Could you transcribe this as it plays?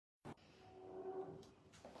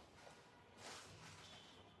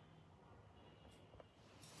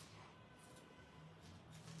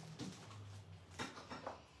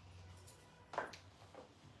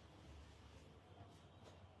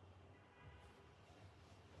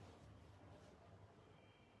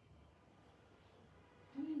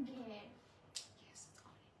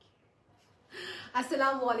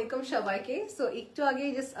Assalamu alaikum সবাইকে so একটু আগে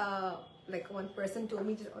just like one person told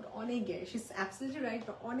me অনেক গে she's absolutely right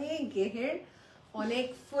অনেক গেহের অনেক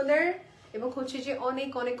ফুলের এবং হচ্ছে যে অনেক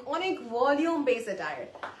অনেক অনেক ভলিউম বেস অ্যাটায়ার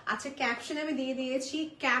আচ্ছা ক্যাপশনে আমি দিয়ে দিয়েছি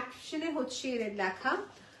ক্যাপশনে হচ্ছে লেখা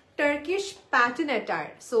Turkish pattern attire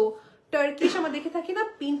so Turkish আমরা দেখে থাকি না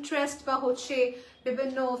পিন্টারেস্ট বা হচ্ছে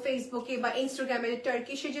বিভিন্ন ফেসবুকে বা ইনস্টাগ্রামে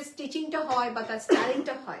টার্কিশের যে স্টিচিংটা হয় বা তার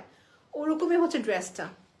স্টাইলিংটা হয় ওরকমই হচ্ছে ড্রেসটা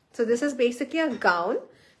So this is basically a gown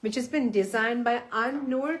which has been designed by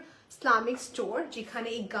An-Nur Islamic store যেখানে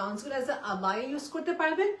এই গাউনসগুলো as a abaya use করতে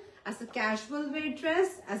পারবেন as a casual wear dress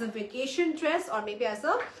as a vacation dress or maybe as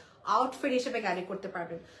a outfit হিসেবে carry করতে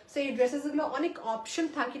পারবেন so এই dresses গুলো অনেক অপশন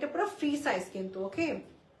থাকে এটা পুরো ফ্রি সাইজ কিন্তু ওকে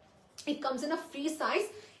it comes in a free size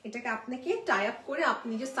এটাকে আপনাকে টাই আপ করে আপনি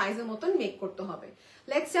নিজের সাইজের মতন মেক করতে হবে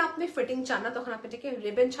লেটস সে আপনি ফিটিং চান না তখন আপনি এটাকে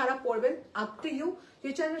রিবন ছাড়া পরবেন আপ টু ইউ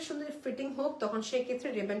যদি চান সুন্দর ফিটিং হোক তখন সেই ক্ষেত্রে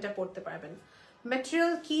রিবনটা পরতে পারবেন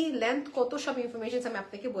ম্যাটেরিয়াল কি লেন্থ কত সব ইনফরমেশন আমি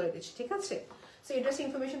আপনাকে বলে দিচ্ছি ঠিক আছে সো এই ড্রেস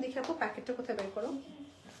ইনফরমেশন দেখে আপু প্যাকেটটা কোথায় বের করো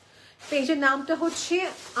পেজের নামটা হচ্ছে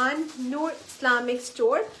An-Nur Islamic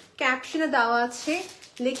store ক্যাপশনে দেওয়া আছে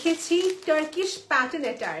লিখেছি টার্কিশ প্যাটার্ন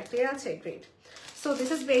অ্যাটায়ার ক্লিয়ার আছে great So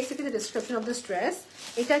this is basically the description of this dress.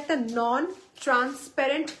 এটা একটা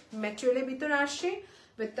non-transparent material ভিতরে আসে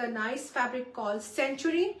with a nice fabric called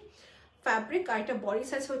Century fabric. আর এটা body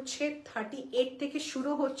size হচ্ছে 38 থেকে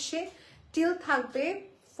শুরু হচ্ছে till থাকবে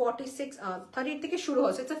 46 38 থেকে শুরু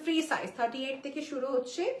হচ্ছে it's a free size 38 থেকে শুরু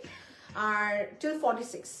হচ্ছে আর till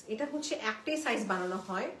 46 এটা হচ্ছে একটাই সাইজ বানানো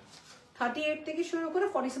হয় 38 থেকে শুরু করে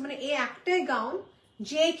 46 মানে এই একটাই গাউন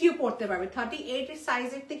যে কেউ পরতে পারবে 38 এর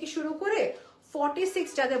সাইজের থেকে শুরু করে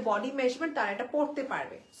 46 যাদের বডি মেজারমেন্ট তারা এটা পড়তে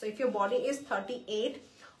পারবে so if your body is 38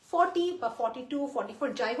 40 বা 42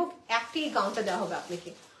 44 যাই হোক একটাই গাউনটা দেওয়া হবে আপনাকে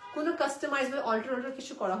কোনো কাস্টমাইজ বা অল্টার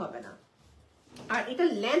কিছু করা হবে না আর এটা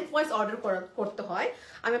লেন্থ ওয়াইজ অর্ডার করতে হয়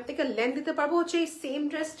আমি আপনাকে লেন্থ দিতে পারবো হচ্ছে এই সেম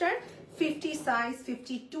ড্রেসটার 50 size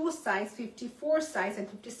 52 size 54 size and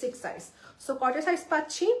 56 size so কয়টা সাইজ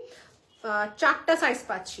পাচ্ছি চারটা সাইজ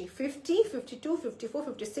পাচ্ছি 50 52 54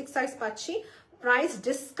 56 সাইজ পাচ্ছি প্রাইস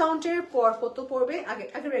ডিসকাউন্টের পর কত পড়বে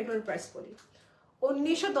আগে রেগুলার প্রাইস বলি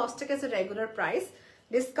 1910 টাকা এর রেগুলার প্রাইস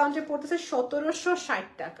ডিসকাউন্টে পড়তেছে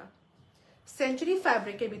 1760 টাকা সেঞ্চুরি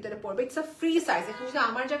ফ্যাব্রিকের ভিতরে পড়বে ইটস আ ফ্রি সাইজ এখন যদি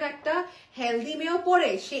আমার জায়গায় একটা হেলদি মেয়েও পরে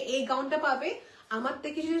সে এই গাউনটা পাবে আমার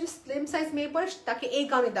থেকে যদি স্লিম সাইজ মেয়ে পরে তাকে এই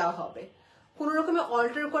গাউনে দেওয়া হবে কোনো রকমের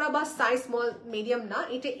অল্টার করা বা সাইজ স্মল মিডিয়াম না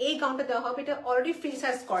এটা এই গাউনটা দেওয়া হবে এটা অলরেডি ফ্রি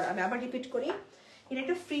সাইজ করা আমি আবার রিপিট করি এটা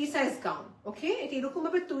একটা ফ্রি সাইজ গাউন ওকে এটা এরকম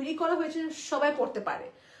ভাবে তৈরি করা হয়েছে সবাই পড়তে পারে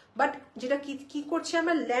বাট যেটা কি করছে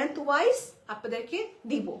আমরা লেন্থ ওয়াইজ আপনাদেরকে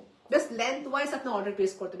দিব জাস্ট লেন্থ ওয়াইজ আপনি অর্ডার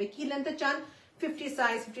প্লেস করতে হবে কি লেন্থে চান 50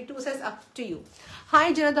 size 52 size up to you hi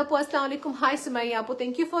Janat apu assalamu alaikum hi Sumaya apu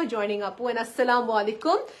thank you for joining apu and assalamu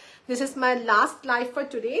alaikum this is my last live for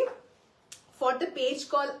today for the page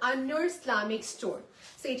called An-Nur Islamic store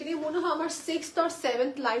so এটা নিয়ে মনে হয় আমার 6th or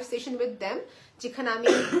 7th live session with them যেখানে আমি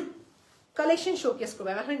collection showcase করব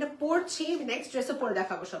এখন এটা পড়ছি নেক্সট ড্রেসে পরে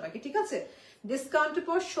দেখাবো সবাইকে ঠিক আছে ডিসকাউন্টের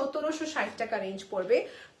পর 1760 টাকা রেঞ্জ পড়বে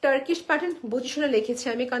টার্কিশ প্যাটার্ন বুঝে শুনে লিখেছি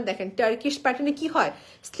আমি কারণ দেখেন টার্কিশ প্যাটার্নে কি হয়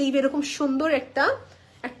স্লিভ এরকম সুন্দর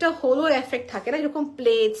একটা হোলো এফেক্ট থাকে না এরকম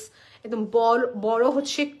প্লেটস একদম বড়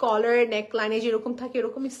হচ্ছে কলার নেক লাইনে যেরকম থাকে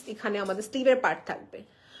এরকমই এখানে আমাদের স্লিভের পার্ট থাকবে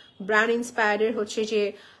ব্র্যান্ড ইন্সপায়ার্ডের হচ্ছে যে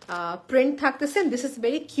প্রিন্ট থাকতেছে this is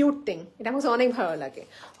very cute thing এটা আমার অনেক ভালো লাগে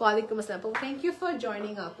ওয়ালাইকুম আসসালাম আপু থ্যাংক ইউ ফর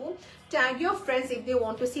জয়নিং আপু tag your friends if they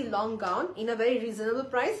want to C long gown in a very reasonable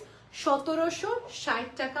price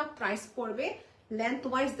 1760 টাকা প্রাইস পড়বে লেন্থ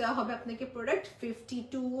ওয়াইজ দেওয়া হবে আপনাকে প্রোডাক্ট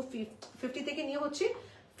 50 থেকে নিয়ে হচ্ছে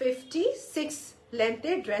 56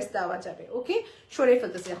 লেন্থের ড্রেস দেওয়া যাবে ওকে সরে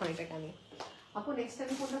ফেলতেছি এখন এটাকে আমি আপু নেক্সট টাইম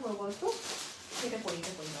কোনটা পরবো বলতো এটা পরি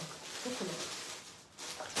দাও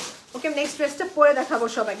ওকে নেক্সট ড্রেসটা পরে দেখাবো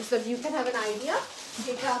সবাইকে so you can have an idea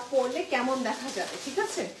যেটা পরলে কেমন দেখা যাবে ঠিক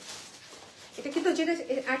আছে এটা কিন্তু যেটা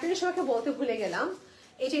আর্টিনের সবাইকে বলতে ভুলে গেলাম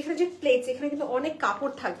এই যে এখানে যে প্লেটস এখানে কিন্তু অনেক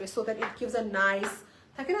কাপড় থাকবে so that it gives a nice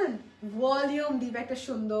থাকে না ভলিউম দিবে একটা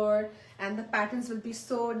সুন্দর and the patterns will be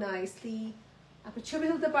so nicely আপনি ছবি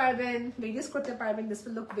তুলতে পারবেন ভিডিওস করতে পারবেন this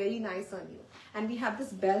will look very nice on you and we have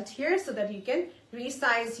this belt here so that you can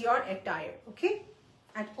resize your attire okay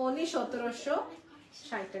at only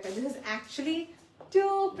 1760 টাকা this is actually two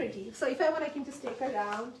pretty so if I want I can just take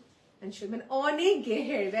around and show মানে অনেক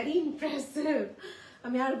গেহের very impressive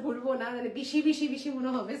আমি আর ভুলবো না মানে বেশি মনে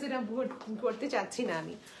হবে সেটা করতে চাচ্ছি না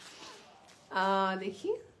আমি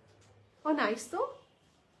দেখি ও নাইস তো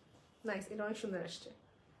নাইস এটা অনেক সুন্দর আসছে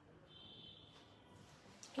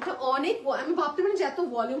এটা অনেক আমি ভাবতে পারি যে এত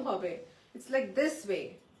ভলিউম হবে it's like this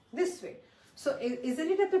way so isn't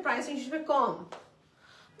it এত প্রাইস হিসেবে কম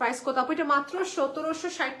প্রাইস কত আপু? এটা মাত্র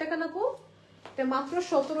 1760 টাকা না আপু? এটা মাত্র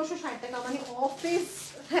 1760 টাকা, মানে অফিস,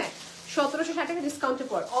 হ্যাঁ 1760 টাকা ডিসকাউন্টের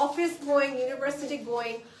পর, অফিস গোয়িং, ইউনিভার্সিটি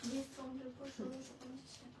গোয়িং,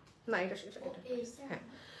 না এটা হ্যাঁ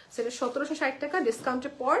সেটা 1760 টাকা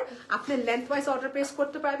ডিসকাউন্টের পর আপনি লেন্থ ওয়াইজ অর্ডার প্লেস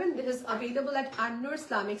করতে পারবেন। This is available at An-Nur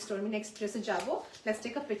Islamic store. আমি নেক্সট ড্রেসে যাব, let's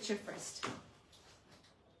take a picture first.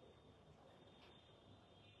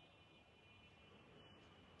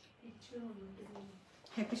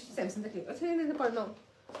 হ্যাঁ পিকচার স্যামসাং দেখি, আচ্ছা নিতে পারো না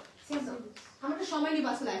আমাদের সময় নিয়ে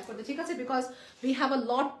বাসে লাইভ করতে, ঠিক আছে, because we have a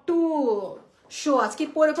lot to show. আজকে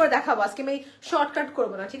পরে পরে দেখাবো, আজকে আমি শর্টকাট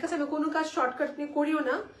করবো না, ঠিক আছে, আমি কোনো কাজ শর্টকাট নিয়ে করিও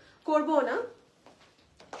না, করবো না।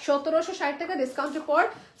 1760 টাকা ডিসকাউন্টের পর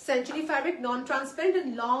century fabric, non transparent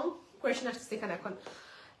and long question আসছে এখানে এখন।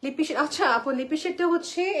 লিপি, আচ্ছা আপু লিপি শেডটা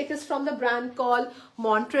হচ্ছে it is from the brand call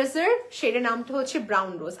মন্ট্রেজার, শেডের নামটা হচ্ছে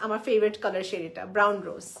ব্রাউন রোজ, আমার ফেভারিট কালার শেড এটা, ব্রাউন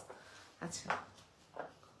রোজ। আচ্ছা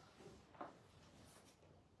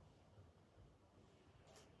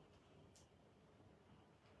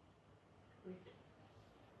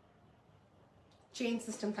চেইন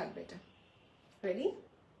সিস্টেম থাকবে এটা, রেডি?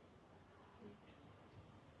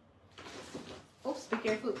 Oops, be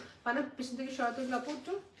careful. পানা পিছন থেকে সরাতে হলো আপু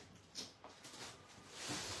একটু।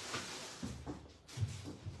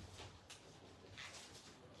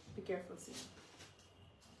 Be careful, see.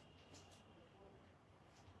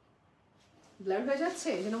 ব্লার হয়ে যাচ্ছে,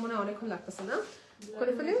 এই জন্য মনে হয় অনেকক্ষণ লাগতেছে না?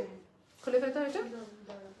 খুলে ফেলে, খুলে ফেলতে হয় এটা?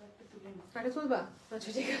 কাটে তুলবা? আচ্ছা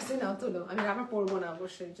ঠিক আছে, নাও তুলো, আমি আবার পরবো না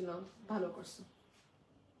অবশ্যই, এই জন্য ভালো করছো।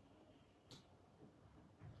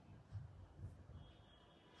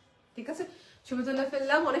 ঠিক আছে, ছবি তুলে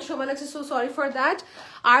ফেললাম, অনেক সময় লাগছে, সো সরি ফর দ্যাট।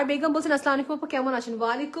 আর বেগম বলছেন আসসালামু আলাইকুম আপু, কেমন আছেন?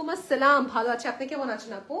 ওয়ালাইকুম আসসালাম, ভালো আছে, আপনি কেমন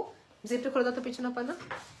আছেন আপু? জিপটা করে দাও তো পিছনে পানা।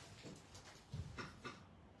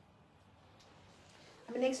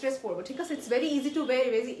 আমি নেক্সট ড্রেস পরবো, ঠিক আছে, it's very easy to wire,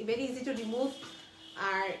 very easy to remove.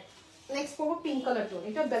 R next পরবো পিঙ্ক কালার টোন,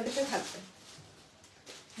 এটা বেল্টের সাথে থাকবে,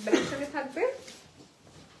 বেল্টের সাথে থাকবে।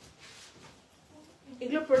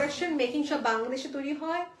 এগুলো প্রোডাকশন মেকিং সব বাংলাদেশে তৈরি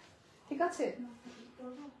হয়, ঠিক আছে,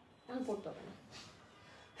 আমি পড়তে হবে না।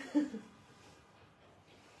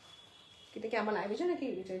 এটা কি আমার লাইভে যায় নাকি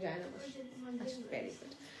এটা যায় না? ভেরি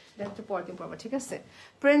গুড, এটা একটু পরদিন পড়বা, ঠিক আছে।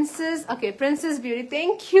 Princess, okay princess beauty,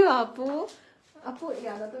 thank you আপু। আপু এই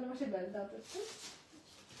আদা তো আমার বেল দাও তো।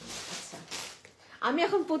 আচ্ছা আমি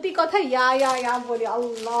এখন প্রতি কথা ইয়া ইয়া ইয়া বলি,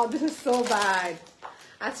 আল্লাহ দিস ইজ সো ব্যাড।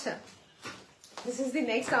 আচ্ছা this is the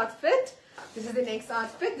next outfit, this is the next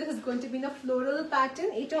outfit, this is going to be in a floral pattern,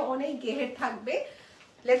 এটা অনেক গেহের থাকবে।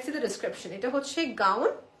 Let's see the description. এটা হচ্ছে গাউন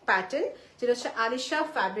প্যাটার্ন, যেটা হচ্ছে আলিশা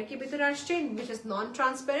ফ্যাব্রিকের ভিতরে আসছে, which is non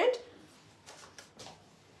transparent.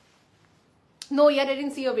 No yet I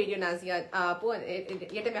didn't see your video Nazia আপু,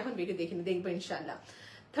 এটা আমি এখন ভিডিও দেখিনি, দেখবো ইনশাআল্লাহ।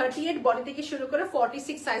 38 বডি থেকে শুরু করে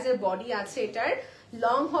 46 সাইজের বডি আছে এটার,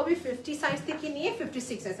 লং হবে 50 সাইজ থেকে নিয়ে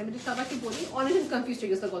 56 সাইজ। আমি যদি সবাইকে বলি, অনেকজন কনফিউজ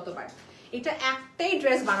হয়ে গেছে গতবার, এটা একটাই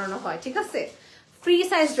ড্রেস বানানো হয়, ঠিক আছে, ফ্রি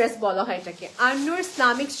সাইজ ড্রেস বলা হয় এটাকে। An-Nur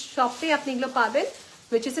ইসলামিক শপে আপনি এগুলো পাবেন,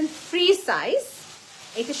 which is in free size.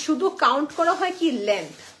 এটা শুধু কাউন্ট করা হয় কি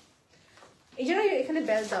লেন্থ, এই জন্য এখানে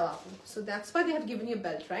বেল্ট দেওয়া, so that's why they have given you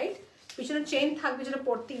belt, right? পিছনে চেইন থাকবে যেটা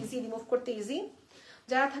পড়তে ইজি, রিমুভ করতে ইজি।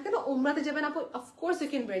 যারা থাকে না উমরাতে যাবেন আপু, of course you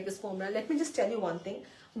can wire this for উমরা। Let me just tell you one thing,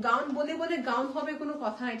 gown বলে বলে গাউন হবে কোনো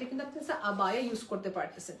কথা, এটা কিন্তু আপনি আবায়া ইউজ করতে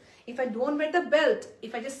পারতেছেন। If I don't wire the belt,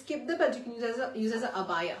 if I just skip the belt, you can use as a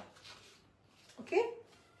abaya, okay?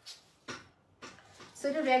 So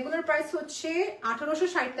এটা রেগুলার প্রাইস হচ্ছে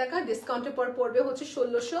 1860 টাকা, ডিসকাউন্টের পর পড়বে হচ্ছে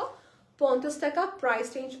 1650 টাকা, প্রাইস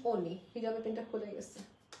রেঞ্জ অনলি। হিজাবে পিনটা খুলে গেছে।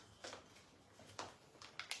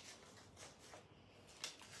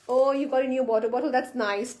 Oh, you got a new water bottle, that's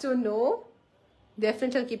nice to know.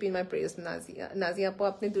 Definitely I'll keep in my praise, Nazia. Nazia appu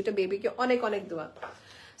apni duta baby ke onek onek dua.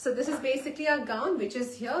 So this is basically a gown which is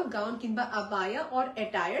here, gown kinba abaya or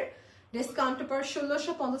attire. Discount per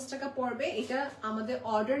 1650 টাকা পড়বে। এটা আমাদের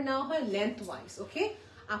order নেওয়া হয় length wise, ওকে?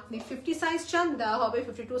 আপনি 50 size চান দেওয়া হবে,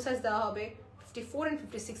 52 সাইজ দেওয়া হবে, 54 and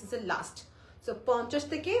 56 is the last. So 50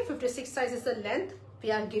 থেকে 56 size is the length. We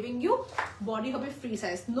are giving you body হবে free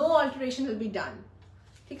size, no alteration will be done.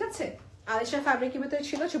 ঠিক আছে? আলিশা ফ্যাব্রিকের ভিতরে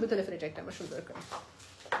ছিল, ছবি তুলে ফেলে এটা একটা আমার সুন্দর করে।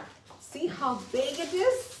 See how big it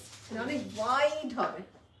is? অনেক ওয়াইড হবে।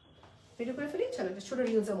 ভিডিও করে ফেলি, চলো এটা ছোট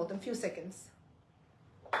রিলসের মতন, few seconds.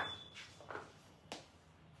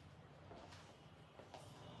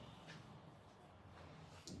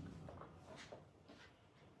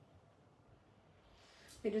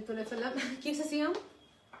 ভিডিও তুলে ফেললাম, কি সিয়াম?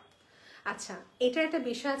 আচ্ছা এটার একটা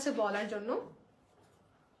বিষয় আছে বলার জন্য,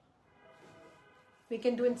 We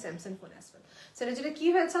can do in Samsung phone as well. So এটা যেটা কি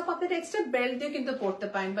হয়েছে আপনি এক্সট্রা বেল্ট দিয়ে কিন্তু পড়তে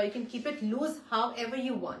পারেন, বা you can keep it loose how ever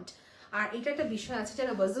you want. আর এটা একটা বিষয় আছে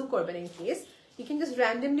যারা ওয়াজু করবেন in case, you can just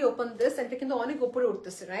randomly open this, এটা কিন্তু অনেক উপরে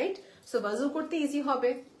উঠতেছে, রাইট? সো ওয়াজু করতে ইজি হবে,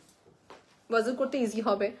 ওয়াজু করতে ইজি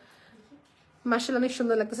হবে। মাশাআল্লাহ অনেক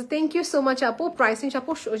সুন্দর লাগতেছে। থ্যাংক ইউ সো মাচ আপু। প্রাইস রেঞ্জ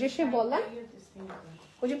আপু ওই যে সে বললেন,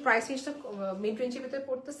 ওই যে প্রাইস রেঞ্জটা মিড রেঞ্জের ভিতরে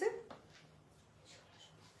পড়তেছে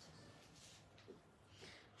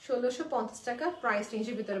 1650 টাকা প্রাইস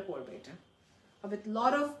রেঞ্জের ভিতরে পড়বে এটা, with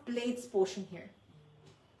lot of plates portion here.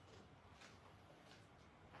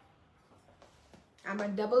 আমার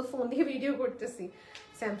ডাবল ফোন দিয়ে ভিডিও করতেছি,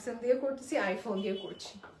 স্যামসাং দিয়ে করতেছি, আইফোন দিয়ে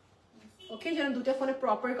করছি। ওকে, যেন দুটো ফোনে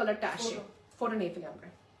প্রপার কালারটা আসে। ফটো নিয়ে ফেলে আমরা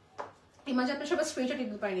এই মাঝে আপনি সবাই স্ক্রিনশট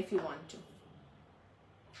নিতে পারেন ইফ ইউ ওয়ান্ট টু।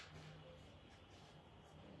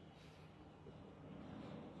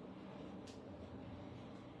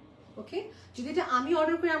 ওকে, যদি এটা আমি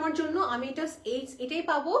অর্ডার করি আমার জন্য, আমি এটাই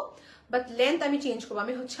পাবো, বাট লেন্থ আমি চেঞ্জ করবো।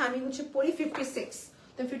 আমি হচ্ছে পরি 56,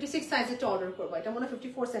 তো 56 সাইজেরটা অর্ডার করবো। এটা মনে হয়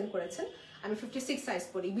 54 সেন্ড করেছেন, আমি 56 সাইজ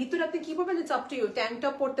পরি। ভিতরে আপনি কি পরবেন it's up to you. Tank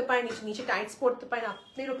top পরতে পারেন, নিচে টাইটস পরতে পারেন,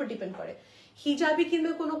 আপনার উপর ডিপেন্ড করে। হিজাবি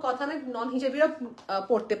কিনবে কোনো কথা না, নন হিজাবিরা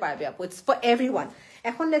পড়তে পারবে আপু, ইটস ফর এভরিওয়ান।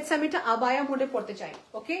 এখন লেটস আমি এটা আবায়া মোডে পড়তে চাই,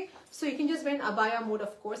 ওকে, so you can just wire abaya mode.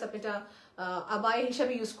 Of course আপনি এটা আবায়া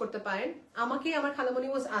হিসাবে ইউজ করতে পারেন। আমাকে আমার খালামণি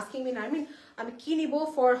ওয়াজ আস্কিং মি, নারমিন আমি কি নিব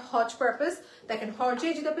ফর হজ পারপাস। দেখেন হজে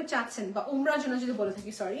যদি আপনি চাচ্ছেন বা উমরার জন্য যদি বলে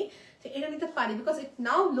থাকি, সরি, তো এটা নিতে পারি, because it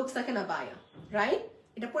now looks like an abaya, right?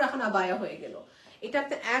 এটা পুরো এখন আবায়া হয়ে গেল। এটা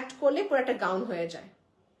আপনি অ্যাড করলে পুরো একটা গাউন হয়ে যায়।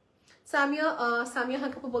 সামিয়া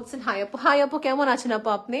হাক আপু বলছেন হাই আপু। হাই আপু, কেমন আছেন আপু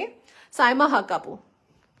আপনি? সাইমা হাক আপু,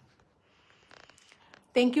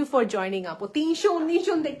 থ্যাংক ইউ ফর জয়নিং আপু। 319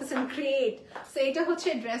 জন দেখতেছেন, গ্রেট। সো এটা হচ্ছে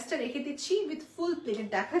ড্রেসটা রেখে দিচ্ছি উইথ ফুল প্লেট।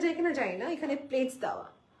 দেখা যায় কিনা যায় না, এখানে প্লেটস দেওয়া।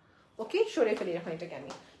 ওকে, সরে ফেলি এখন এটাকে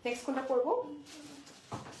আমি। নেক্সট কোনটা করবো?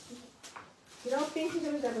 পিঙ্ক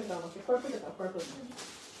হিসেবে যাবে দাও আমাকে, পার্পল দাও, purple.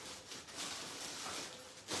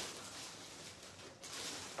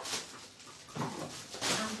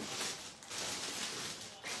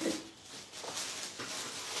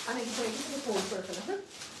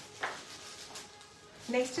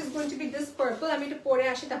 Next is going to be this purple. আমি এটা পরে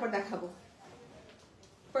আসি তারপর দেখাবো।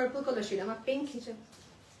 Purple color shade আমার pink হিসেব।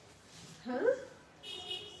 হ্যাঁ,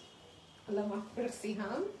 আল্লাহ মাফ করে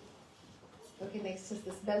seam. Okay, next is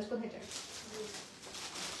this belt কোথায় যায়?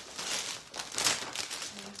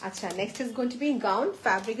 আচ্ছা, next is going to be gown.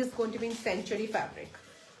 Fabric is going to be in century fabric.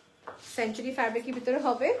 Century fabric এর ভিতরে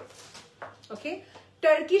হবে। Okay,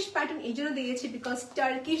 টার্কিশ প্যাটার্ন এই জন্য দিয়েছি বিকজ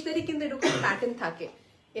টার্কিশদেরই কিন্তু এরকম প্যাটার্ন থাকে,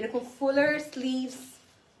 এরকম ফুলার স্লিভস,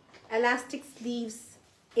 elastic sleeves,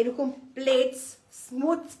 এরকম plates,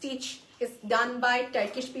 smooth stitch is done by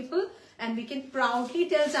Turkish people, and we can proudly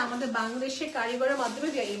tell যে আমাদের বাংলাদেশের কারিগরের মাধ্যমে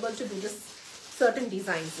we are able to do this certain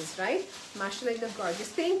designs, right? Mashallah, the gorgeous.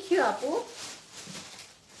 Thank you আপু,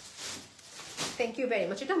 thank you very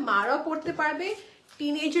much. এটা মারা পড়তে পারবে,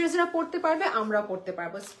 টিনেজার্সরা পড়তে পারবে, আমরা পড়তে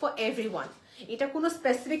পারবো, for everyone. এটা কোনো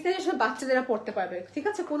স্পেসিফিক না যে বাচ্চাদেরা পড়তে পারবে, ঠিক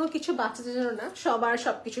আছে? কোনো কিছু বাচ্চাদের জন্য না, সবার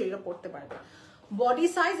সবকিছু এরা পড়তে পারবে। বডি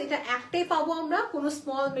সাইজ এটা একটাই পাবো আমরা, কোনো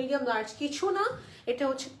স্মল মিডিয়াম লার্জ কিছু না। এটা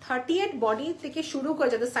হচ্ছে 38 বডি থেকে শুরু করে,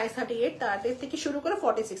 যাদের সাইজ 38 তাদের থেকে শুরু করে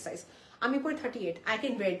 46 সাইজ। আমি পরে 38, I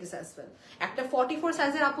can wire this as well. একটা 44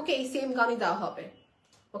 সাইজের আপুকে এই সেম গাউনই দেওয়া হবে,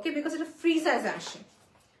 ওকে, বিকজ এটা ফ্রি সাইজে আসে।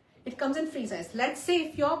 It comes in free size. Let's say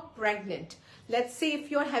if you're pregnant, let's say if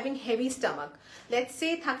you're having heavy stomach, let's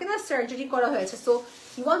say থাকে না সার্জারি করা হয়েছে, so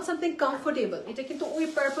you want something comfortable, এটা কিন্তু ওই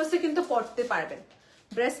পারপাসে কিন্তু পড়তে পারবেন।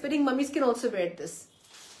 breastfeeding mummies can also wear this,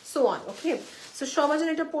 so on, okay? So সবাই যেন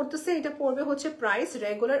এটা পড়তেছে, এটা পড়বে হচ্ছে প্রাইস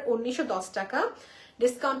রেগুলার 1910 টাকা,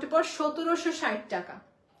 ডিসকাউন্টের পর 1760 টাকা।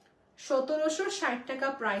 1760 টাকা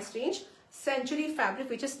price range. Century fabric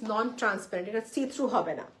which is non transparent, এটা সি থ্রু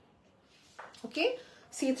হবে না, ওকে,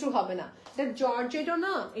 সি থ্রু হবে না। এটা জর্জেটও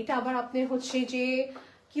না, এটা আবার আপনি হচ্ছে যে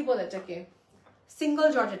কি বলে এটাকে, সিঙ্গল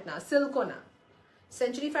জর্জেট না, সিল্কও না।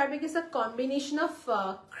 Century fabric is a combination of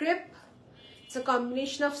crepe, it's a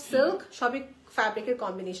combination of silk, সবই ফ্যাব্রিকের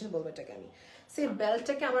কম্বিনেশন বলবো এটাকে আমি। সেই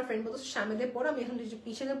বেল্টটাকে আমার ফ্রেন্ড বলতো সামনে দিয়ে পরো, আমি এখন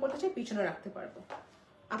পিছনে পড়তে চাই, পিছনে রাখতে পারবো,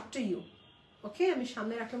 আপ টু ইউ, ওকে? আমি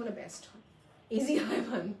সামনে রাখলে মানে বেস্ট হয়, ইজি হয়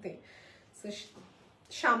বানতে,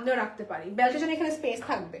 সামনেও রাখতে পারি। বেল্টের জন্য এখানে স্পেস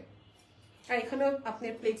থাকবে, আর এখানেও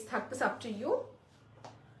আপনার প্লেটস থাকতেছে, আপ টু ইউ।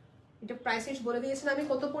 এটা প্রাইস রেঞ্জ বলে দিয়েছেন আমি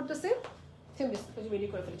কত পড়তেছে,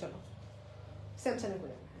 বেরিয়ে করে ফেলি, চলো স্যামসাং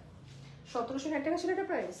করে 1760 টাকা ছিল এটা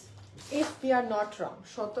price, if we are not wrong,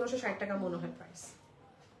 1760 টাকা মনে হয় প্রাইস,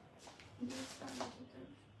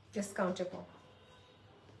 ডিসকাউন্টে পর।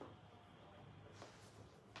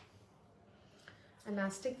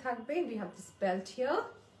 elastic থাকবে, we have this belt here,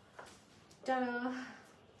 টানা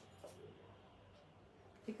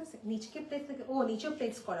ঠিক আছে নিচে প্লেট থাকে ও নিচেও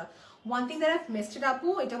প্লেটস করা one thing that I missed it আপু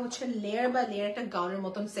এটা হচ্ছে লেয়ার বা লেয়ার একটা গাউনের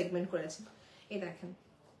মতন সেগমেন্ট করেছে এই দেখেন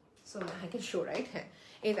so I can show right হ্যাঁ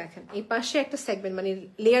এই দেখেন এই পাশে একটা সেগমেন্ট মানে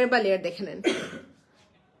লেয়ার বা লেয়ার দেখে নেন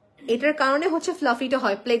এটার কারণে হচ্ছে ফ্লাফিটা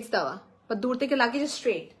হয় প্লেটস দেওয়া বা দূর থেকে লাগে যে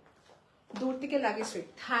স্ট্রেট দূর থেকে লাগে স্ট্রেট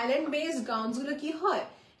থাইল্যান্ড বেসড গাউনস গুলো কি হয়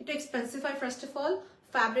এটা এক্সপেন্সিভ হয় ফার্স্ট অফ অল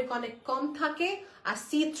ফ্যাব্রিক অনেক কম থাকে আর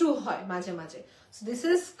সি থ্রু হয় মাঝে মাঝে so this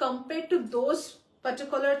is compare to those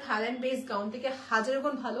particular Thailand based gown থেকে হাজার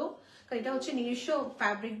গুণ ভালো কারণ এটা হচ্ছে নিজস্ব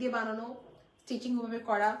ফ্যাব্রিক দিয়ে বানানো স্টিচিং ভাবে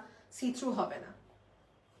করা সি থ্রু হবে না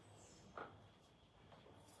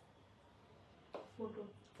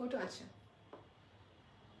ফটো আছে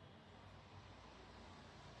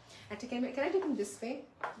can I take him this way?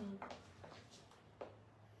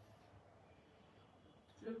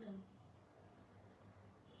 Look down.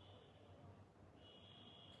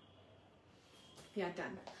 Yeah,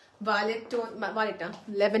 done. Violet tone,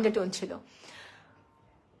 lavender tone chilo.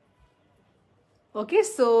 Okay,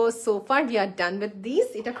 so far we are done with these.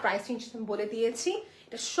 Eta price range bole diyechi.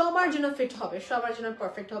 Eta shobar jonno fit hobe, shobar jonno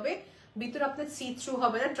perfect hobe. Bitor apnar see through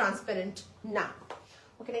hobe na, transparent na.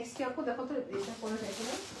 Okay, next কি আপু দেখো তো এটা পরা যায়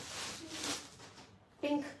কিনা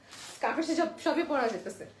pink স্কার্ফের সাথে সবই পরা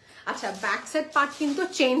যেতেছে আচ্ছা ব্যাক সাইড পার্ট কিন্তু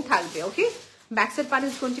চেইন থাকবে ওকে back side part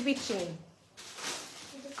is going to B chain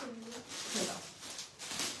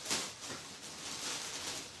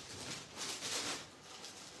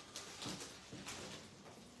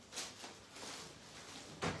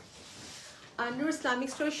আন-নুর Islamic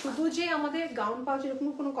স্টোরে শুধু যে আমাদের গাউন পাওয়া যায় এরকম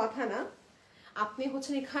কোনো কথা না আপনি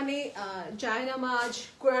হচ্ছেন এখানে জায়নামাজ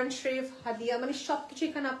কোরআন শরীফ হাদিয়া মানে সবকিছু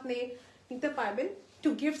এখানে আপনি নিতে পারবেন two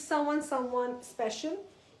gift someone special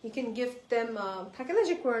you can gift them থাকে না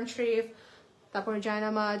যে কোরআন শরীফ তারপর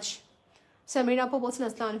জায়নামাজ সামিরা আপু বলছেন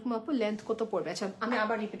আসসালামু আলাইকুম আপু লেন্থ কত পড়বে আচ্ছা আমি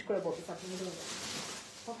আবার রিপিট করে বলছি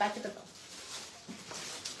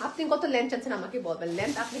আপনি কত লেন্থ চাচ্ছেন আমাকে বলবেন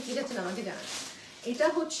লেন্থ আপনি কি চাচ্ছেন আমাকে জানান এটা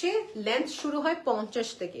হচ্ছে লেন্থ শুরু হয়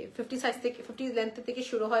 50 থেকে 50 সাইজ থেকে 50 লেন্থ থেকে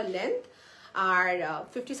শুরু হয় লেন্থ আর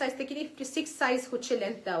 50 সাইজ থেকে 56 সাইজ হচ্ছে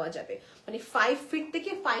লেন্থ দেওয়া যাবে মানে 5 ফিট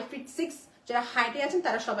থেকে 5 ফিট 6 যারা হাইটে আছেন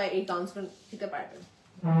তারা সবাই এই গাউনসগুলো দিতে পারবেন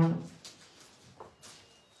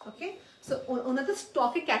ওকে সো ওনাদের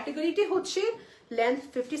স্টকে ক্যাটাগরিটি হচ্ছে লেন্থ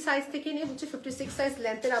 50 সাইজ থেকে নিয়ে হচ্ছে 56 সাইজ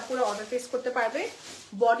লেন্থের আপুরা অর্ডার প্লেস করতে পারবে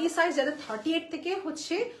বডি সাইজ যাদের 38 থেকে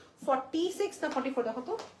হচ্ছে 46 না 44 দেখো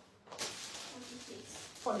তো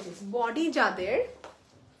 46 বডি যাদের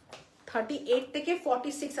 38 থেকে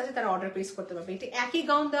 46 আছে তারা অর্ডার প্লেস করতে পারবে এটা একই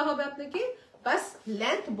গাউন দেওয়া হবে আপনাকে বাস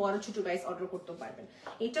লেন্থ বড় ছোট গাইস অর্ডার করতে পারবেন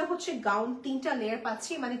এটা হচ্ছে গাউন তিনটা লেয়ার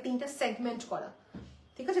পাচ্ছি মানে তিনটা সেগমেন্ট করা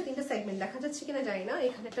ঠিক আছে তিনটা সেগমেন্ট দেখা যাচ্ছে কিনা জানি না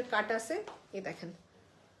এখানে একটা কাট আছে এই দেখেন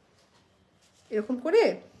এরকম করে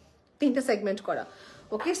তিনটা সেগমেন্ট করা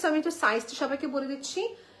ওকে সো আমি একটু সাইজটা সবাইকে বলে দিচ্ছি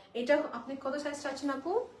এটা আপনি কত সাইজ চাচ্ছেন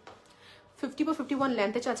আপু 50 বা 51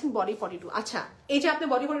 লেন্থে চাচ্ছেন বডি 42 আচ্ছা এই যে আপনি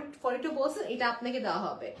বডি 42 বলছেন এটা আপনাকে দেওয়া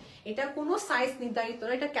হবে এটা কোনো সাইজ নির্ধারিত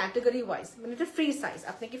না এটা ক্যাটাগরি ওয়াইজ মানে এটা ফ্রি সাইজ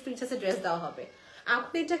আপনাকে ফ্রি সাইজে ড্রেস দেওয়া হবে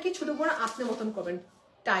আপনি এটাকে ছোট বড় আপনি মতন করবেন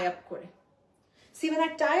টাই আপ করে see when I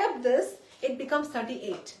tie up this it becomes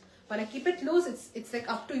 38 when I keep it loose it's like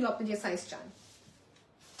up to you আপনি যে সাইজ চান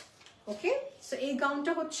ওকে সো এই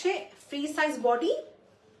গাউনটা হচ্ছে ফ্রি সাইজ বডি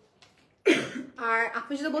আর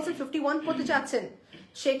আপনি যদি বলছেন 51 পড়তে চাচ্ছেন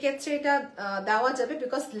সেক্ষেত্রে এটা দেওয়া যাবে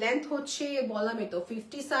বিকজ লেন্থ হচ্ছে বললামই তো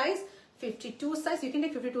 50 size 52 size you can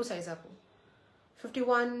take 52 size আপু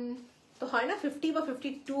 51 তো হয় না 50 বা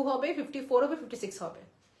 52 হবে 54 হবে 56 হবে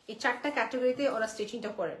এই চারটা ক্যাটাগরিতে ওরা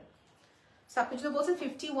স্টিচিংটা করেন সো আপনি যদি বলছেন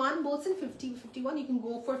 51 বলছেন 50 51 you can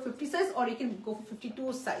go for 50 size or you can go for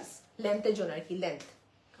 52 size লেন্থের জন্য আর কি লেন্থ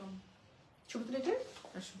ছবি তুলে এটা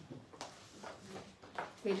আসুন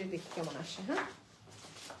পেজে দেখি কেমন আসে হ্যাঁ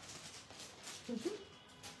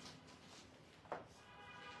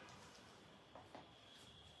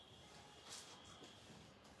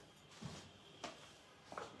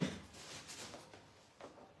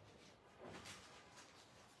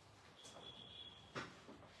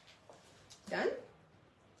ডান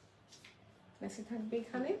মেসেজ থাকবে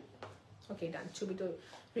এখানে ওকে ডান ছবি তো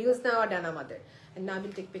রিলস নেওয়া ডান আমাদের না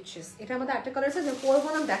উইল টেক পিকচার্স এটা আমাদের একটা কালার আছে যে পরবো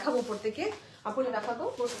না দেখাবো উপর থেকে আপনি দেখাবো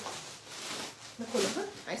খোলো হ্যাঁ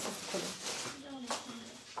আইসা খোলো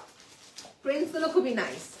প্রিন্টস গুলো খুবই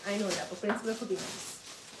nice I know that prints গুলো খুবই nice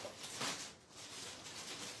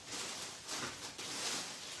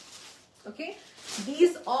okay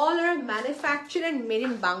these all are manufactured and made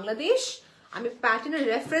in Bangladesh আমি প্যাটার্নের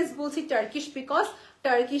রেফারেন্স বলছি টার্কিশ বিকজ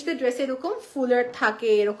টার্কিশদের ড্রেস এরকম ফুলার থাকে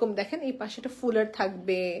এরকম দেখেন এই পাশে একটা ফুলার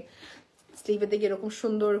থাকবে স্লিভের দিকে এরকম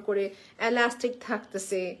সুন্দর করে এলাস্টিক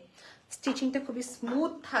থাকতেছে স্টিচিংটা খুবই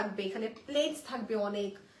স্মুথ থাকবে, এখানে প্লেটস থাকবে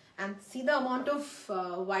অনেক, and see the amount of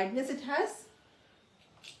wideness it has.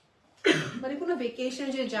 মানে কোনো ভেকেশন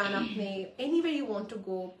যে যান আপনি, anywhere you want to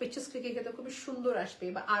go, pictures ক্লিকে খেতে খুবই সুন্দর আসবে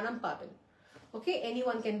বা আরাম পাবেন। ওকে,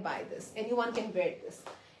 anyone can buy this, anyone can wear this.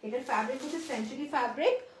 এটার ফ্যাব্রিক হচ্ছে century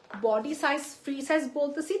fabric, body size free size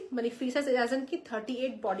বলতেছি, মানে ফ্রি সাইজ এজান কি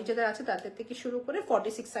 38 বডি যাদের আছে তাদের থেকে শুরু করে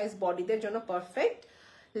 46 সাইজ বডিদের জন্য পারফেক্ট।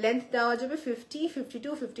 লেন্থ দেওয়া যাবে 50,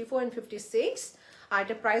 52, 54 and 56। আর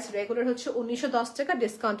এটা প্রাইস রেগুলার হচ্ছে 1910 টাকা,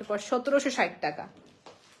 ডিসকাউন্টের পর 1760 টাকা।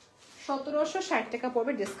 1760 টাকা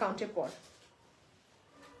পড়বে ডিসকাউন্টের পর।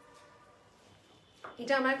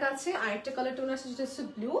 এটা আমার কাছে আরেকটা কালার টোন আছে যেটা হচ্ছে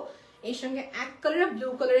ব্লু, এর সঙ্গে এক কালারের ব্লু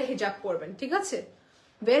কালারের হিজাব পরবেন, ঠিক আছে?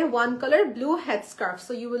 wear one color blue head scarf,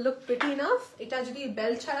 so you will look pretty enough. এটা যদি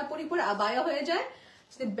বেল্ট ছাড়া পরি পুরো আবায়া হয়ে যায়,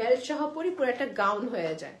 যদি বেল্ট সহ পরি পুরো একটা গাউন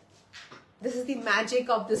হয়ে যায়। This is the magic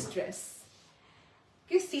of this dress.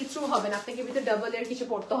 কি সি থ্রু হবে না, আপনাকে ভিতরে ডাবল এর কিছু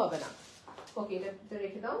পড়তে হবে না। ওকে, এটা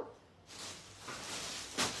রেখে দাও।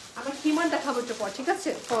 আমার খিমার দেখাবো একটু পর, ঠিক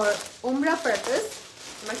আছে? ফর উমরা পারপাস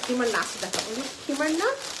আমার খিমার লাস্ট দেখাবো, খিমার না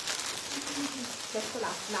দেখো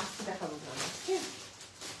লাস্ট দেখাবো আমরা, ঠিক আছে?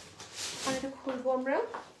 আর এটা খুলবো আমরা,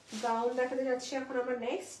 গাউন দেখাতে যাচ্ছি এখন আমরা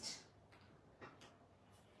নেক্সট।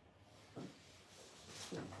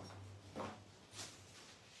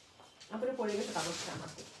 আপনারা পড়ে গেছে কাগজটা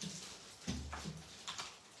আমাকে,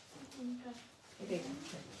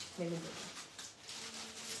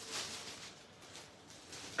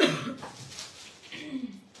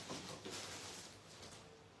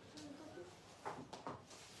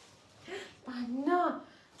 Anna,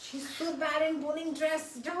 she's so bad in pulling dress.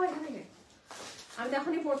 আমি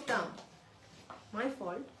তখনই পড়তাম, my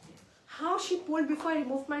fault. How she pulled before I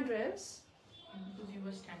removed my dress? Because you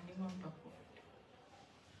were standing on top of it.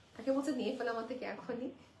 তাকে বলছে নিয়ে ফেলা আমার থেকে এখনই,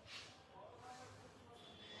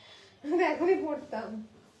 এখনই পড়তাম।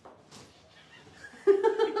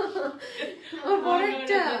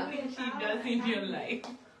 She does in your life.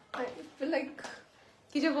 I feel like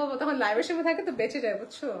কি যে বলবো, তখন লাইভের সময় থাকে তো বেঁচে যায়,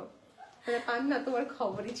 বুঝছো? পান না, তোমার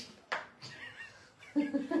খবরই ছিল।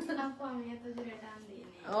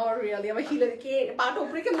 Oh really? আমার হিলে কে পাট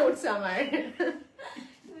উপরে কে নড়ছে আমার।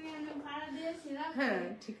 হ্যাঁ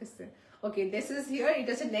ঠিক আছে। ওকে, দিস ইজ হিয়ার,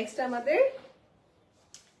 এটা হচ্ছে নেক্সট আমাদের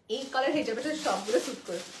এই কালার হিজাবটা সবগুলো স্যুট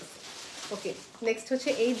করে। ওকে, নেক্সট হচ্ছে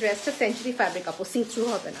এই ড্রেসটা সেঞ্চুরি ফ্যাব্রিক, আপু সি থ্রু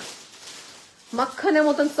হবে না, মাখনের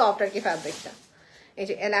মতন সফট আর কি ফ্যাব্রিকটা। এই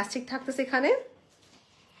যে এলাস্টিক থাকতেছে এখানে।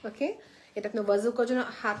 ওকে, এটা আপনি ওয়াজু করার জন্য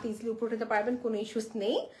হাত ইজিলি উপরে উঠাতে পারবেন, কোনো ইস্যুস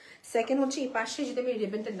নেই। সেকেন্ড হচ্ছে এই পাশে যদি আমি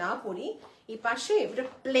রিবনটা না পরি, এই পাশে এটা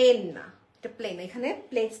প্লেন না, এটা প্লেন, এখানে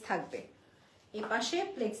প্লেটস থাকবে, এই পাশে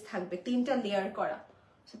প্লেটস থাকবে, 3টা লেয়ার করা,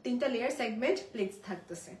 তিনটা লেয়ার সেগমেন্ট প্লেটস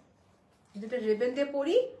থাকতেছে। যদি এটা রিবন দিয়ে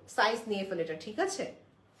পরি সাইজ নিয়ে ফেলে এটা, ঠিক আছে?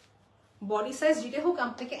 বডি সাইজ যেটা হোক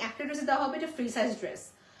আপনাকে একটা ড্রেসে দেওয়া হবে, এটা ফ্রি সাইজ ড্রেস।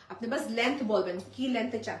 আপনি বাস লেন্থ বলবেন কি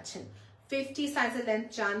লেন্থে চাচ্ছেন, 50 সাইজের লেন্থ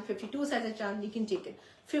চান, 52 সাইজের চান, you can take it।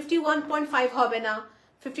 51.5 হবে না,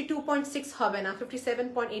 52.6 হবে না,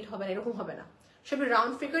 57.8 হবে না, এরকম হবে না, সব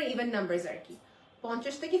রাউন্ড ফিগার ইভেন নাম্বারস আর কি।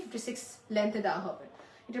 50 থেকে 56 লেন্থে দেওয়া হবে।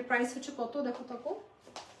 এটার প্রাইস হচ্ছে কত দেখো তখন,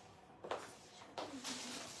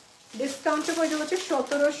 ডিসকাউন্টের পর এটা হচ্ছে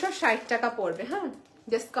 1760 টাকা পড়বে। হ্যাঁ,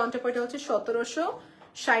 ডিসকাউন্টের পর এটা হচ্ছে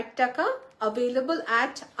 1760 টাকা, অ্যাভেলেবল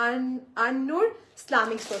অ্যাট আন-নুর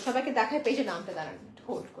ইসলামিক স্টোর। সবাইকে দেখায় পেজে নামটা দাঁড়ান,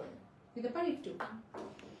 হোল্ড করে দিতে পারি একটু।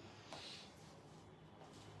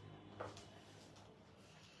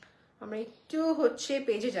 আমরা একটু হচ্ছে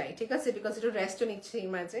পেজে যাই, ঠিক আছে? বিকজ একটু রেস্টও নিচ্ছে এই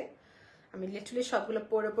মাঝে, আমি লিটারালি সবগুলো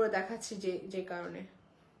পড়ে পড়ে দেখাচ্ছি যে কারণে।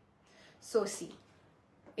 সো সি,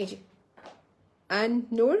 এই যে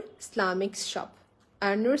An-Nur Islamic shop,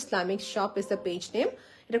 An-Nur Islamic shop is the page name.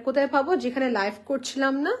 এটা কোথায় পাবো? যেখানে লাইভ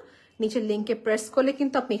করছিলাম না, নিচের লিঙ্কে প্রেস করলে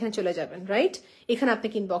কিন্তু আপনি এখানে চলে যাবেন, রাইট? এখানে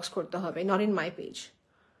আপনাকে ইনবক্স করতে হবে, নট ইন মাই পেজ।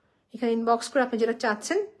 এখানে ইনবক্স করে আপনি যেটা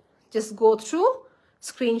চাচ্ছেন জাস্ট গো থ্রু,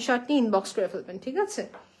 স্ক্রিনশট নিয়ে ইনবক্স করে ফেলবেন, ঠিক আছে?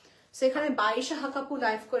 সো এখানে বাইশা হাকাপু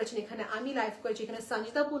লাইভ করেছেন, এখানে আমি লাইভ করেছি, এখানে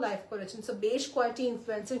সঞ্জিতাপু লাইভ করেছেন। সো বেশ কয়েকটি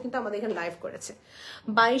ইনফ্লুয়েন্সার কিন্তু আমাদের এখানে লাইভ করেছে।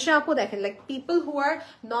 বাইশা আপু দেখেন, like people who R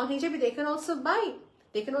non hijabi they can also buy,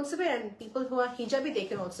 they can also wear, and people who are hijabi they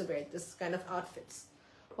can also wear this kind of outfits.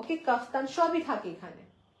 ওকে, কাফতান সবই থাকে এখানে।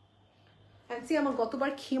 এন্ড সি আমার গতবার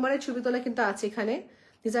খিমারের ছবি তোলা কিন্তু আছে এখানে।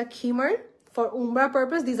 দিস আর খিমার ফর উমরা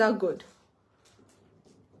পারপাস, দিস আর গুড।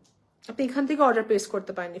 আপনি এখান থেকে অর্ডার প্লেস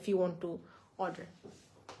করতে পারেন if you want to order.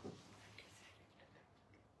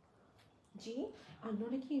 জি,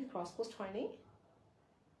 আন্নুরে কি ক্রস পোস্ট হয় নাই?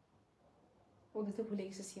 ওদের তো ভুলে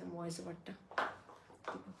গেছি সিয়াম ভয়েস ওভারটা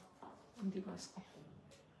দিব আজকে,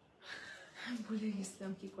 ভুলে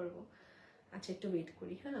গেছিলাম, কি করব। আচ্ছা একটু ওয়েট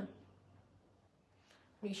করি। হ্যাঁ,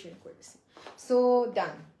 রিশেয়ার করে দিছি। সো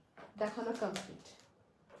ডান, দেখানো কমপ্লিট।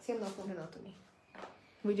 সেম না ফোনে না তুমি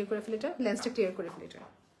ভিডিও করে ফেলে এটা, লেন্সটা ক্লিয়ার করে ফেলে এটা।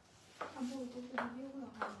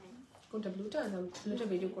 কোনটা ব্লুটা? না ব্লুটা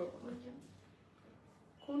ভিডিও করবো না।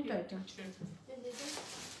 কোনটা এটা?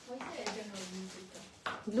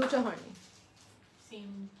 ব্লুটা হয়নি।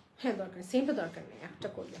 হ্যাঁ দরকার, সেমটা দরকার নেই, একটা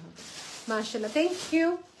করলে হবে। মাশাআল্লাহ, থ্যাংক ইউ।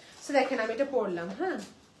 সো দেখেন আমি এটা পরলাম, হ্যাঁ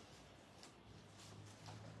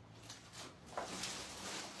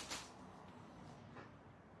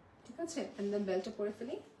ঠিক আছে। এন্ড দেন বেল্টটা পরে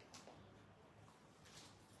ফেলি।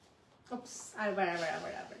 Oops, আবার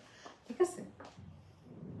ঠিক আছে।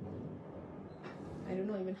 I don't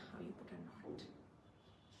know even how you put a knot.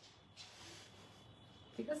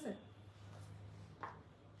 ঠিক আছে,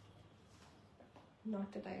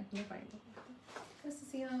 নটটা এখনো পাই না। ঠিক আছে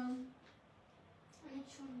সিয়াম,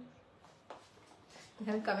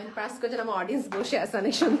 এখানে কমেন্ট পাস করে আমার অডিয়েন্স বসে আছে,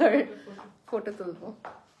 অনেক সুন্দর ফটো তুলবো।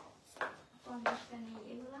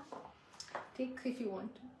 ঠিক, if you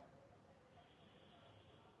want to.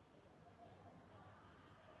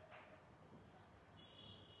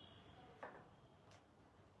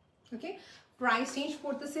 Okay, price range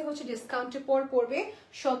পড়তেছে হচ্ছে ডিসকাউন্টে পড়বে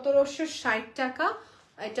 1760 টাকা।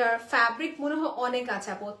 এটার ফ্যাব্রিক মনে হয় অনেক আছে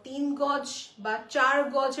আপু, 3 গজ বা 4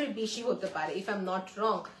 গজের বেশি হতে পারে if I am not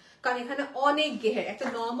wrong, কারণ এখানে অনেক ঘের। একটা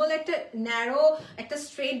নর্মাল একটা ন্যারো একটা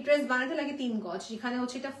স্ট্রেট ড্রেস বানাতে লাগে 3 গজ, এখানে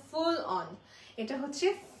হচ্ছে এটা ফুল অন, এটা হচ্ছে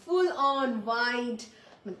ফুল অন ওয়াইড,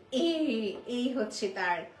 এই হচ্ছে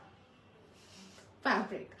তার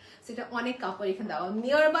ফ্যাব্রিক। সেটা অনেক কাপড় এখানে দেওয়া,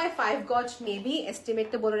 নিয়ার বাই 5 গজ মেবি,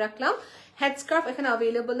 এস্টিমেটটা বলে রাখলাম। হেড স্কার্ফ এখানে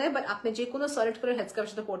অ্যাভেলেবল নেই, বাট আপনি যে কোনো সলিড করে হেড স্কার্ফ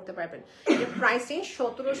সাথে পড়তে পারবেন। এর প্রাইস রেঞ্জ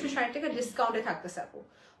 1760 টাকা ডিসকাউন্টে থাকতেছে আপু।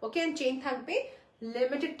 ওকে, এন্ড চেইন থাকবে,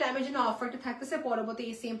 লিমিটেড টাইমের জন্য অফারটা থাকতেছে, পরবর্তী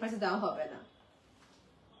এই সেম প্রাইসে দেওয়া হবে না।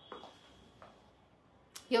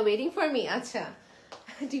 You R waiting for me? আচ্ছা,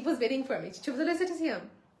 deep was waiting for me. ছবি তোলা হয়েছে সিয়াম?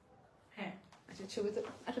 হ্যাঁ। আচ্ছা ছবি তো,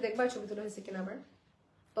 আচ্ছা দেখবার ছবি তোলা হয়েছে কিনা আবার।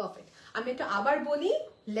 পারফেক্ট। আমি এটা আবার বলি,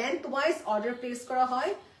 লেন্থ ওয়াইজ অর্ডার প্লেস করা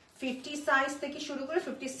হয় 50 সাইজ থেকে শুরু করে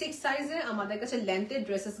 56 সাইজে আমাদের কাছে লেন্থের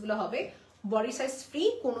ড্রেসেস গুলো হবে। বডি সাইজ ফ্রি,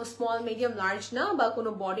 কোনো স্মল মিডিয়াম লার্জ না, বা কোনো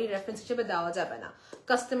বডি রেফারেন্স হিসেবে দেওয়া যাবে না।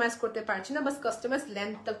 কাস্টমাইজ করতে পারছি না, বাস কাস্টমাইজ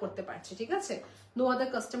লেন্থটা করতে পারছি, ঠিক আছে। No other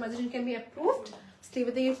customisation can be approved.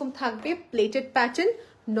 স্লিভে এরকম থাকবে প্লেটেড প্যাটার্ন,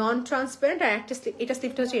 নন ট্রান্সপারেন্ট, আর একটা স্লিভ, এটা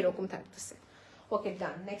স্লিভটা হচ্ছে এরকম থাকতেছে। ওকে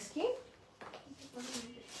ডান। নেক্সট কি?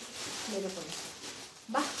 এরকম,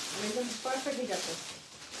 বাহ একদম পারফেক্টলি যাচ্ছে।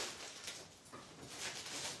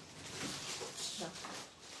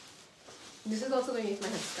 This is also going to make my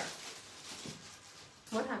head scarf.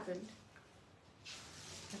 What happened?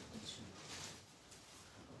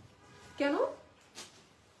 কেন?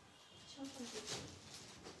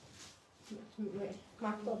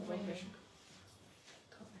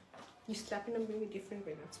 You slapping them maybe different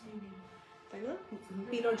way, that's maybe. তাই না?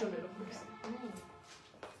 পিলোর জন্য এরকম।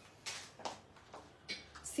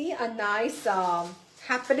 See a nice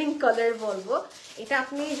happening color বলবো। এটা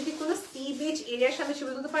আপনি যদি কোনো সি বিচ এরিয়ার সামনে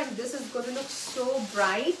ছবি তুলতে পারেন, this is going to look so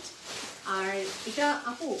bright. আর এটা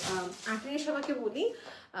আপু আপনি সবাইকে বলি,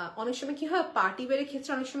 অনেক সময় কি হয় পার্টি ওয়্যারের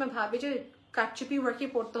ক্ষেত্রে অনেক সময় ভাবে যে কাটচুপি ওয়ার্কে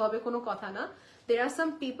পড়তে হবে, কোনো কথা না। there are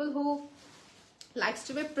some people who likes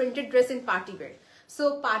to wear printed dress in party wear. So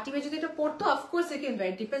party wear যদি এটা পড়তো, of course you can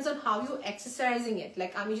wear, depends on how you exercising it.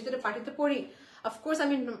 Like আমি যদি এটা পার্টিতে পড়ি, of course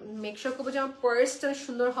আমি মেক শিওর করবো যে আমার পার্সটা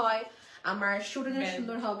সুন্দর হয়, আমার শুটা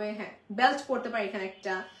সুন্দর হবে। হ্যাঁ, বেল্ট পড়তে পারি এখানে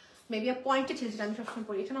একটা, মেবি পয়েন্টেড হিল, যেটা আমি সবসময়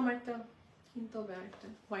পড়ি। এটা আমার একটা কিনতে হবে, একটা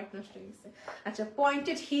হোয়াইট নষ্ট হয়ে গেছে। আচ্ছা,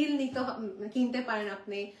 পয়েন্টেড হিল কিনতে পারেন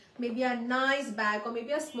আপনি। মেবি আর নাইস ব্যাগ, ও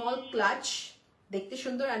মেবি আর স্মল ক্লাচ, দেখতে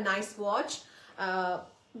সুন্দর, আর নাইস ওয়াচ,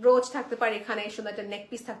 রোজ থাকতে পারে এখানে, সুন্দর একটা নেক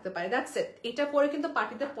পিস থাকতে পারে। That's it. এটা পরে কিন্তু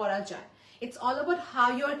পার্টিতে পরা যায়। It's all about how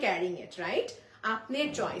you R carrying it, right? আপনার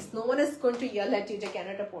choice. No one is going to Yale at U যে কেন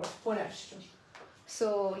এটা পরে আসছো। সো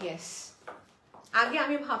ইয়েস, আগে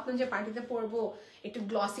আমি ভাবতাম যে পার্টিতে পরবো একটু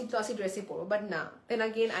গ্লসি ড্রেসই পরবো, বাট না, দেন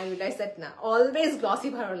अगेन আই রিয়েলাইজ দ্যাট না, অলওয়েজ গ্লসি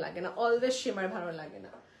ভালো লাগে না, অলওয়েজ শিমার ভালো লাগে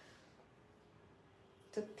না।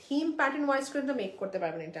 তো থিম প্যাটার্ন ওয়াইজ করে তো মেক করতে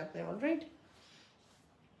পারবেন এটা আপনি, অলরাইট।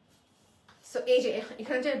 সো এই যে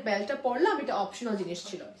এখানে যে বেল্টটা পরলাম, এটা অপশনাল জিনিস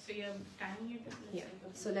ছিল।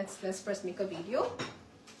 So let's first make a video.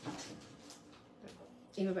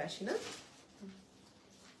 এইভাবে আসি না,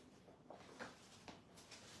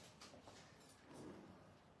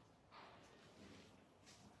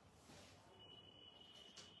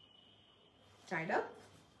 tied up.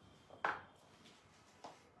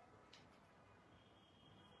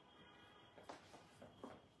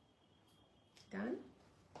 Done.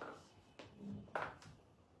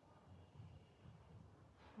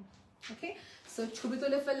 Okay, so ছবি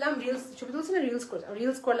তুলে ফেললাম, ছবি তুলছি না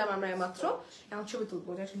রিলস করলাম আমরা মাত্র। এখন ছবি তুলবো,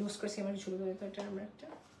 এটা লুজ করছি আমরা, ছবি তুলে তো এটা আমরা একটা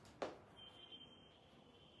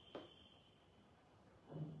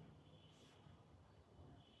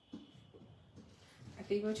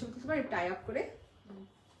এইভাবে ছবি তুলতে পারি টাই আপ করে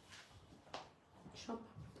সব।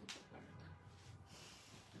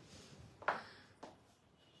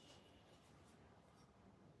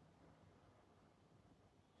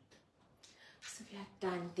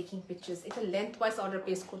 Done taking pictures. এটা lengthwise order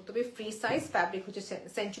place করতে হবে, ফ্রি সাইজ, ফ্যাব্রিক হচ্ছে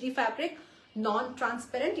সেঞ্চুরি ফ্যাব্রিক, নন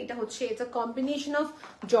ট্রান্সপারেন্ট। এটা হচ্ছে এটা combination of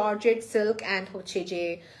georgette silk and হচ্ছে যে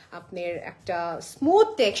আপনার একটা স্মুথ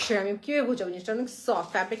টেক্সচার। আমি কিভাবে বোঝাবো, জিনিসটা অনেক সফট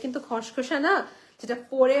ফ্যাব্রিক, কিন্তু খসখসা না, যেটা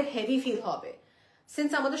পরে হেভি ফিল হবে।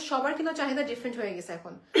 সিন্স আমাদের সবার কিন্তু চাহিদা ডিফারেন্ট হয়ে গেছে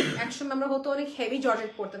এখন। একসময় আমরা হতো অনেক হেভি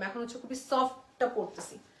জর্জেট পরতাম, এখন হচ্ছে খুবই সফটটা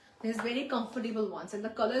পরতেছি। This very comfortable once and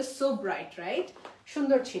the colour so bright, right?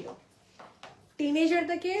 সুন্দর ছিল। টিনেজার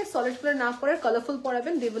থেকে সলিড কালার না পরে colourful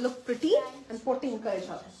পরাবেন, they will look pretty and পড়তে এনকারেজ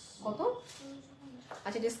হবে। কত?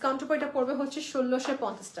 আচ্ছা, ডিসকাউন্ট উপর এটা পড়বে হচ্ছে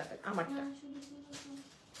 1650 টাকা আমারটা।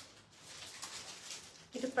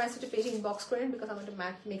 এটা প্রাইস একটা পেজ ইনবক্স করেন, বিকজ আমি একটা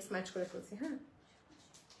মিক্স ম্যাচ করে ফেলছি। হ্যাঁ,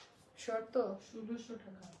 শর্ট তো 1600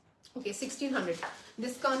 টাকা। ওকে, 1600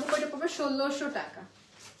 ডিসকাউন্ট উপর এটা পড়বে 1600 টাকা,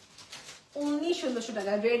 only 1600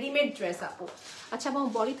 টাকা। রেডিমেড ড্রেস আপু। আচ্ছা, আমার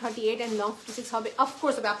বডি 38 এন্ড লং 56 হবে,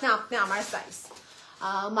 অফকোর্স হবে। আপনি আমার সাইজ।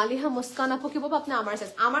 মালিহা মুস্কান আপু কি বলবো, আপনি আমার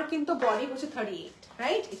সাইজ। আমার কিন্তু বডি হচ্ছে 38,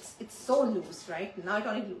 right? It's so loose, right? না, এটা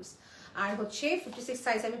অনেক লুজ। আর হচ্ছে 56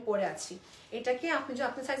 সাইজ আমি পরে আছি। এটাকে আপনি যদি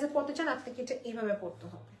আপনার সাইজে পড়তে চান, আপনাকে এটা এইভাবে পড়তে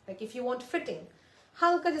হবে। Like if you want fitting,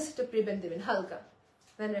 হালকা জাস্ট একটা প্রিভেন্ট দেবেন, হালকা,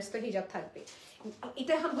 দেন রেস্ট হিজাব থাকবে।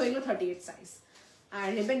 এটা এখন হয়ে গেল 38 সাইজ। আর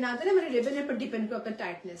রেবেন না দিলে, মানে রেবেনের উপর ডিপেন্ড করে আপনার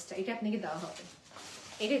টাইটনেসটা, এটা আপনাকে দেওয়া হবে,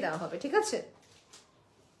 এটাই দেওয়া হবে, ঠিক আছে?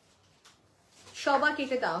 সবাইকে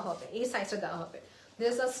এটা দেওয়া হবে, এই সাইজটা দেওয়া হবে।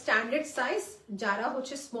 দিস আ স্ট্যান্ডার্ড সাইজ, যারা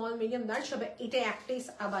হচ্ছে স্মল মিডিয়াম লার্জ সবাই এটা একটাই,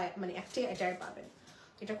 মানে একটাই অ্যাটায়ার পাবেন।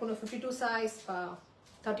 এটা কোনো 52 সাইজ বা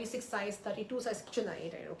 36 সাইজ, 32 সাইজ কিছু নাই,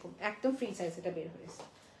 এটা এরকম একদম ফ্রি সাইজ এটা বের হয়েছে,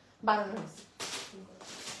 বানানো হয়েছে।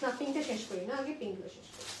 না, পিঙ্কটা শেষ করি না, আগে পিঙ্কগুলো শেষ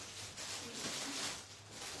করি।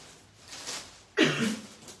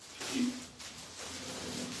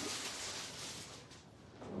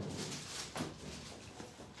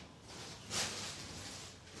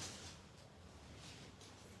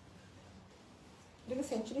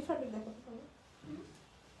 সেঞ্চুরি ফ্যাব্রিক দেখো,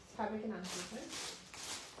 ফ্যাব্রিকের নাম কি?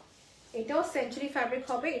 এটাও সেঞ্চুরি ফ্যাব্রিক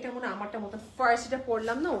হবে। এটা মনে আমারটা মতো ফার্স্ট এটা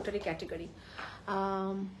পরলাম না, ওটারই category.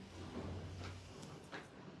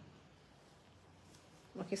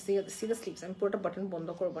 Okay, C the sleeves. আমি পুরোটা বাটন বন্ধ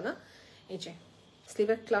করবো না। এই যে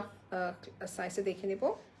স্লিভের ক্লাফ সাইজে দেখে নেব।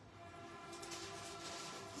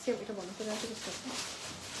 সেম এটা বন্ধ করে রাখি।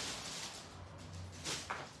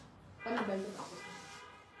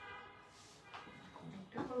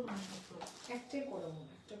 একটাই করো,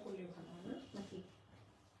 একটা করলে ভালো হয় না নাকি?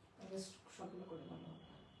 সবগুলো করে ভালো হবে।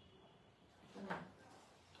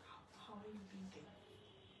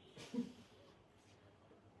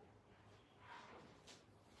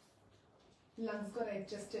 Lungs got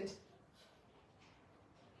adjusted.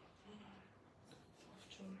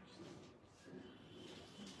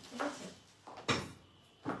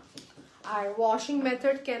 R washing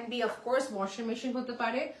method can be of course washing machine হতে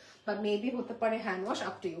পারে, বা মেবি হতে পারে hand wash,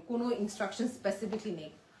 up to you. কোনো ইনস্ট্রাকশন স্পেসিফিকলি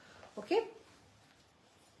নেই। ওকে,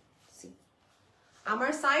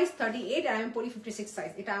 আমার সাইজ 38 আর আমি পরি 56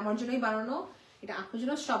 সাইজ। এটা আমার জন্যই বানানো, এটা আপনার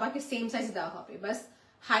জন্য সবাইকে সেম সাইজ দেওয়া হবে, বাস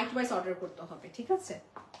হাইট ওয়াইজ অর্ডার করতে হবে, ঠিক আছে?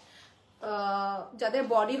 যাদের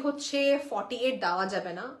বডি হচ্ছে 48 দেওয়া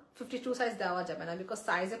যাবে না, 52 সাইজ দেওয়া যাবে না, বিকজ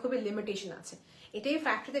সাইজে খুবই লিমিটেশন আছে। এটাই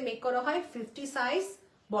ফ্যাক্টরিতে মেক করা হয় 50 সাইজ।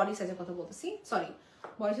 বডি সাইজের কথা বলতেছি, সরি,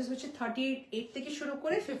 বডি সাইজ হচ্ছে 38 থেকে শুরু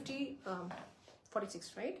করে 46,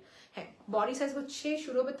 রাইট? হ্যাঁ, বডি সাইজ হচ্ছে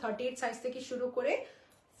শুরু হবে 38 সাইজ থেকে শুরু করে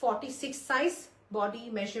 46 সাইজ বডি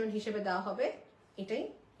মেজারমেন্ট হিসেবে দেওয়া হবে।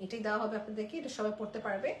 এটাই দেওয়া হবে আপনাদেরকে, এটা সবাই পড়তে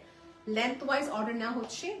পারবে। লেন্থ ওয়াইজ অর্ডার নেওয়া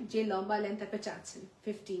হচ্ছে, যে লম্বা লেন্থ আপনি চাচ্ছেন,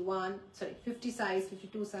 50 সাইজ,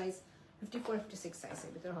 52 সাইজ, 54, 56 সাইজের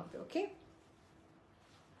ভিতরে হবে। ওকে,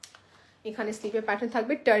 এখানে স্লিপের প্যাটার্ন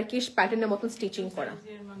থাকবে টার্কিশ প্যাটার্নের মতন স্টিচিং করা।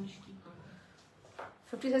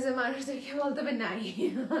 50 সাইজের মানুষদেরকে বলতে হবে নাই।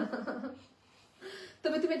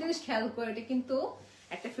 তবে তুমি একটা জিনিস খেয়াল করো, এটা কিন্তু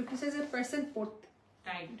একটা 50 সাইজের পার্সন পড়তে,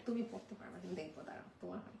 তুমি পড়তে পারবে, তুমি দেখবো, দাঁড়াও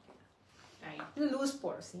তোমার হয় কিনা। লুজ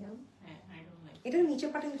পড়ছি, এটা নিচে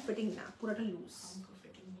প্যাটার্ন ফিটিং না, পুরোটা লুজ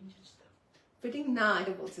ফিটিং না,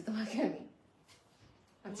 এটা বলছি তোমাকে আমি।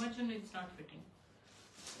 তোমার জন্য it's not fitting.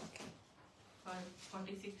 Okay. For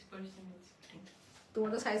 46% it's fitting. তোমার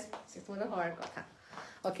তো সাইজ, তোমার তো হওয়ার কথা।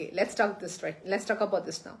 Okay let's talk about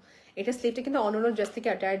this now. এটা স্লিভটা কিন্তু অন্য ড্রেস থেকে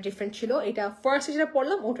অ্যাটায়ার ডিফারেন্ট ছিল। এটা ফার্স্ট যেটা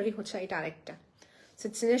পরলাম ওটারই হচ্ছে এটা আরেকটা। So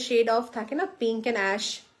it's in shade of থাকে না pink and ash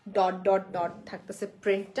dot dot dot থাকতেছে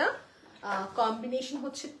প্রিন্টটা। কম্বিনেশন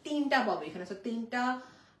হচ্ছে তিনটা পাবে এখানে। সো তিনটা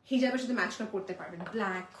হিজাবের সাথে ম্যাচ করে পড়তে পারবেন,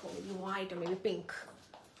 ব্ল্যাক হোয়াইট মেবি পিঙ্ক।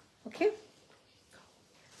 ওকে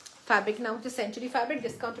ফ্যাব্রিক নাম হচ্ছে সেঞ্চুরি ফ্যাব্রিক।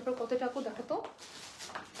 ডিসকাউন্টের পর কত টাকা দেখো তো।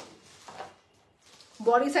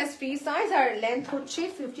 বডি সাইজ ফ্রি সাইজ আর লেন্থ হচ্ছে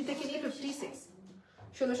 50 থেকে নিয়ে 56,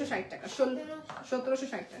 1660 টাকা,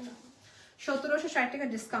 1760 টাকা, 1760 টাকা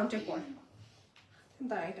ডিসকাউন্টের পর।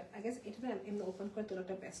 এটা আই গেস এটা এমনি ওপেন করে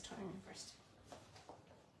তোলাটা বেস্ট হয় ফার্স্ট।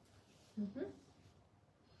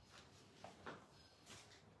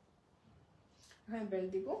 হ্যাঁ বেল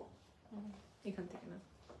দিব এখান থেকে না।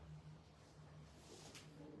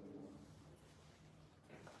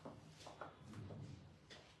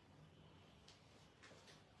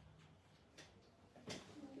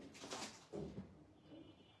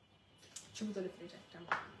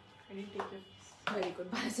 ভেরি গুড,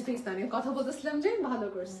 ভালো আছে ফিক্স। আমি কথা বলতেছিলাম যে ভালো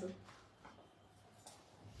করছো।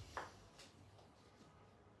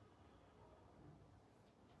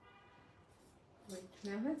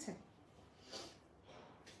 নেওয়া হয়েছে।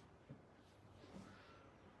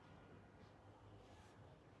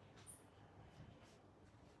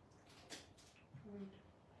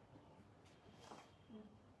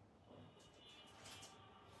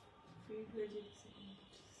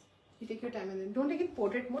 You take your time and then don't take it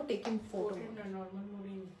portrait mode, take in photo mode. Normal mode.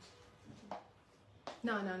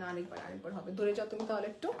 না না না আরেকবার হবে। দূরে যাও তুমি তাহলে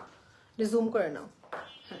একটু জুম করে নাও।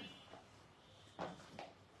 হ্যাঁ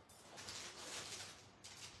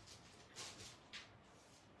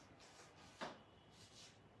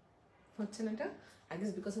হচ্ছে না এটা I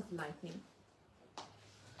guess because of lightning.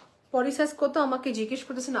 Body size কত আমাকে জিজ্ঞেস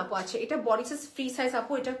করতেছেন আপু। আছে এটা বডি সাইজ ফ্রি সাইজ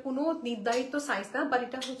আপু, এটা কোনো নির্ধারিত সাইজ না, বাট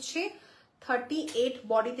এটা হচ্ছে 38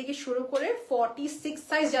 বডি থেকে শুরু করে 46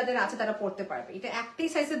 সাইজ যাদের আছে তারা পড়তে পারবে। এটা একটাই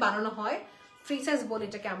সাইজে বানানো হয়, ফ্রি সাইজ বলে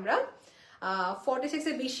এটাকে আমরা। 46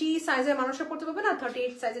 এর বেশি সাইজের মানুষরা পড়তে পারবে না,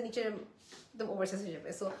 38 সাইজের নিচে একদম ওভার সাইজ হয়ে যাবে।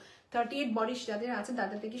 সো 38 বডি যাদের আছে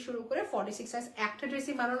তাদের থেকে শুরু করে 46 সাইজ একটা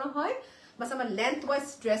ড্রেসই বানানো হয়। বাস আমার লেন্থ ওয়াইজ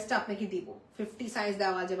ড্রেসটা আপনাকে দিব। 50 সাইজ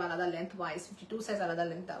দেওয়া যাবে আলাদা লেন্থ ওয়াইজ, 52 সাইজ আলাদা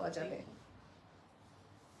লেন্থ দেওয়া যাবে।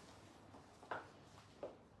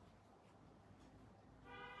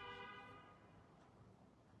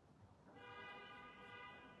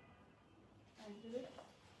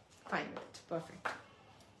 Fine, perfect.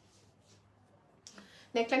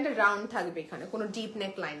 নেকলাইনটা রাউন্ড থাকবে, এখানে কোনো ডিপ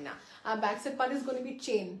নেক লাইন না। আর back side part is going to B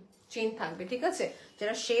chain থাকবে, ঠিক আছে?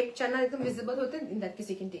 যারা শেপ চান না একদম ভিজিবল হতে, in that case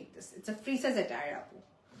you can take this. It's a free size attire আপু।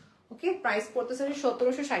 ওকে, প্রাইস পড়তেছে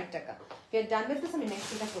 1760 টাকা। we are done with this। আমি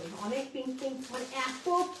নেক্সট এটা করি। অনেক পিঙ্ক মানে এত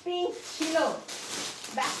পিঙ্ক ছিল,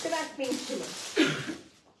 ব্যাক টু ব্যাক পিঙ্ক ছিল।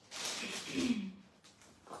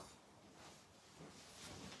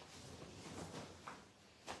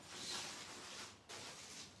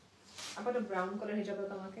 আবার ব্রাউন কালার হিজাব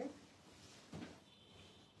দাও আমাকে।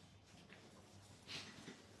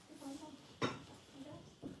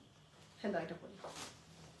 হ্যাঁ দাও, এটা পরি।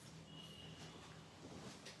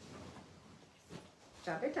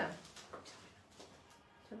 যাবে এটা?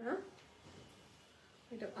 যাবে না?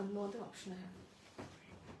 এটা অন্য অপশন। হ্যাঁ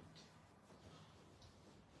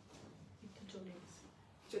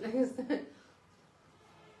চলে গেছে।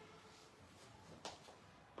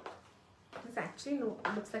 This actually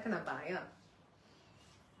looks like an abaya.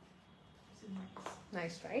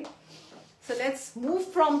 Nice, right? So let's move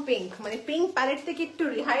from pink. মানে pink palette থেকে একটু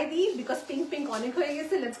রেহাই দিই, because pink অনেক হয়ে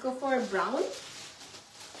গেছে। Let's go for brown.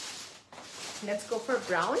 Let's go for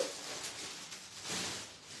brown.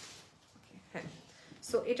 Okay, হ্যাঁ।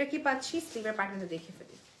 So এটা কি পাচ্ছি? স্লিভের প্যাটার্নটা দেখে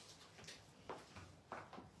ফেলি।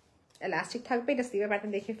 এলাস্টিক থাকবে, এটা স্লিভের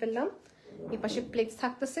প্যাটার্ন দেখে ফেললাম। এই পাশে প্লেটস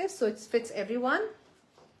থাকতেছে, so it fits everyone.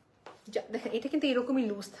 দেখেন এটা কিন্তু এরকমই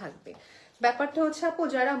লুজ থাকবে। ব্যাপারটা হচ্ছে আপু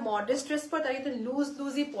যারা মডেস্ট ড্রেস পরে তারা কিন্তু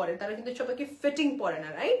লুজই পরে, তারা কিন্তু সবাইকে ফিটিং পরে না,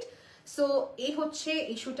 রাইট? সো এই হচ্ছে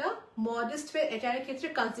ইস্যুটা। মডেস্ট ওয়্যার এটার ক্ষেত্রে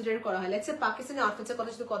কনসিডার করা হয়। লেটস সে পাকিস্তানি আউটফিটসের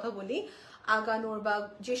কথা যদি কথা বলি, আন-নুর বা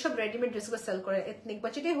যেসব রেডিমেড ড্রেসগুলো সেল করে, এথনিক বা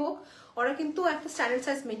যেটাই হোক, ওরা কিন্তু একটা স্ট্যান্ডার্ড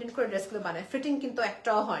সাইজ মেনটেন করে ড্রেসগুলো বানায়। ফিটিং কিন্তু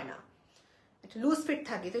একটাও হয় না, একটা লুজ ফিট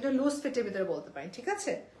থাকে। তো এটা লুজ ফিটের ভিতরে বলতে পারেন, ঠিক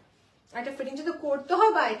আছে? একটা ফিটিং যদি করতে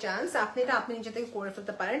হয় বাই চান্স, আপনি এটা আপনি নিজে থেকে করে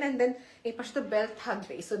ফেলতে পারেন। অ্যান্ড দেন এই পাশে তো বেল্ট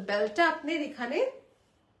থাকবে, সো বেল্টটা আপনি এখানে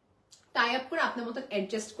টাই আপ করে আপনার মতন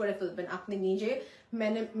অ্যাডজাস্ট করে ফেলবেন। আপনি নিজে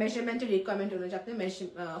মেজারমেন্টের রিকোয়ারমেন্ট অনুযায়ী আপনি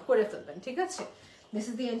করে ফেলবেন, ঠিক আছে? This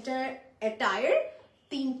is the entire attire.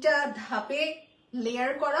 3টা ধাপে লেয়ার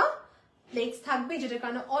করা প্লেটস থাকবে, যেটার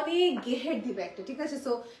কারণে অনেক গেহের দিবে একটা, ঠিক আছে?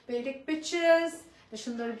 So when you take pictures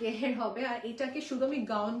সুন্দর ঘের হবে। আর এটাকে শুধু আমি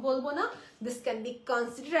গাউন বলবো না, this can be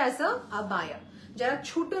consider as a abaya. যারা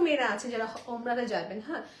ছোট মেয়েরা আছে যারা ওমরাতে যাবেন,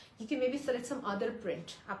 হ্যাঁ, you can maybe select some other print.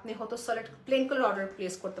 আপনি হয়তো select plane colour order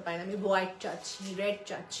place করতে পারেন, আমি হোয়াইট চাচ্ছি, রেড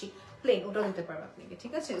চাচ্ছি, প্লেন, ওটাও দিতে পারবো আপনাকে,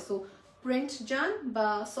 ঠিক আছে? সো প্রিন্ট যান বা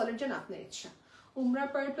সলিড যান, আপনার ইচ্ছা। উমরা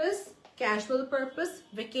purpose, casual purpose,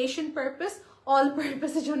 vacation purpose, all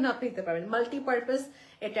পারপাসের জন্য আপনি দিতে পারবেন। মাল্টি পারপাস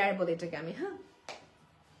এটার বলে এটাকে আমি, হ্যাঁ।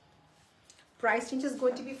 Price range is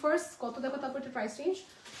going to B first কত দেখো, তারপর একটা প্রাইস রেঞ্জ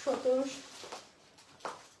 17।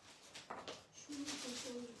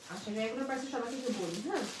 আচ্ছা, রেগুলার প্রাইসে সবাইকে একটু বলি,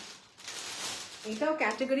 হ্যাঁ। এটাও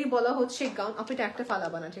ক্যাটাগরি বলা হচ্ছে গাউন। আপনি এটা একটা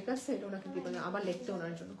ফালাবা না, ঠিক আছে? এটা ওনাকে দিবেন না, আবার লিখতে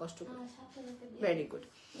ওনার জন্য কষ্ট করে। Very good.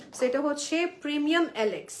 সো এটা হচ্ছে প্রিমিয়াম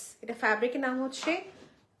এলেক্স, এটা ফ্যাব্রিকের নাম হচ্ছে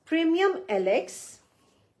প্রিমিয়াম এলেক্স,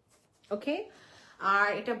 ওকে। আর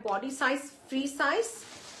এটা বডি সাইজ ফ্রি সাইজ,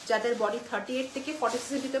 যাদের বডি 38 থেকে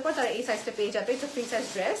 46 এর ভিতরে পড়ে তারা এই সাইজটা পেয়ে যাবে। এটা ফ্রি সাইজ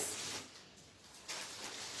ড্রেস।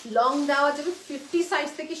 লং দেওয়া যাবে 50 সাইজ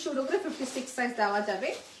থেকে শুরু করে 56 সাইজ দেওয়া যাবে।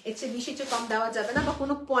 এর চেয়ে বেশি চেয়ে কম দেওয়া যাবে না, বা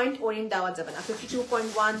কোনো পয়েন্ট ওরিয়েন্ট দেওয়া যাবে না।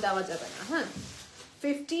 52.1 দেওয়া যাবে না, হ্যাঁ।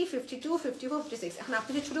 50, 52, 54, 56। এখন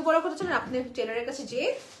আপনি যে ছোট বড় করতে চান, আপনি টেলারের কাছে যেয়ে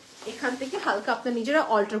এখান থেকে হালকা আপনার নিজেরা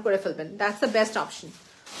অল্টার করে ফেলবেন। That's the best option.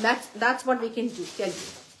 That's what we can do, tell you.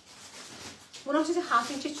 মনে হচ্ছে যে হাফ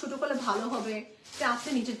ইঞ্চি ছোট করলে ভালো হবে, এটা আপনি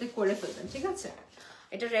নিজেতে করে ফেলবেন, ঠিক আছে?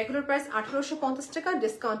 এটা রেগুলার প্রাইস 1850 টাকা,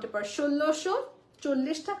 ডিসকাউন্টের পর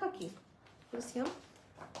 1640 টাকা। কি বুঝছিলাম?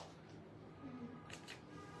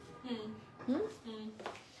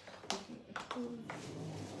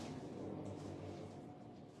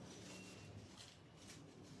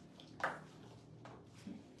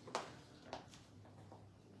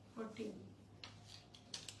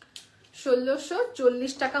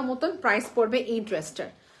 $1640 টাকা মতন প্রাইস পড়বে এই ড্রেসটার।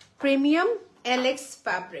 Premium Alex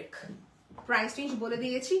fabric. Price range বলে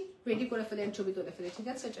দিয়েছি, রেডি করে ফেলেন, ছবি তুলে ফেলে, ঠিক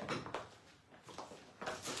আছে? এটা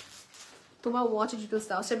তোমার ওয়াচ ডিটেলস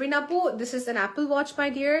দাও। সাবিনা আপু, this is an Apple watch my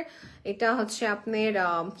dear. এটা হচ্ছে আপনার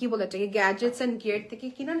কি বলে এটাকে, গ্যাজেটস এন্ড গিয়ার থেকে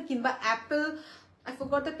কিনুন, কিংবা Apple, I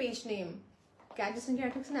forgot the page name, gadgets and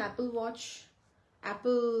gear থেকে অ্যাপল ওয়াচ,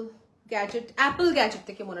 অ্যাপল গ্যাজেট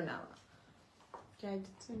থেকে মনে নেওয়া।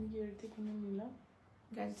 Gadgets and gear থেকে নিলাম।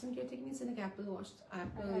 Gadgets and gear থেকে নিয়েছে নাকি Apple watch?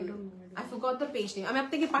 I forgot the page name. আমি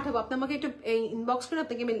আপনাকে পাঠাবো, আপনি আমাকে একটু ইনবক্স করে,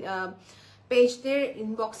 আপনাকে আমি পেজদের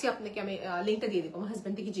ইনবক্সে আপনাকে আমি লিংকটা দিয়ে দেবো, আমার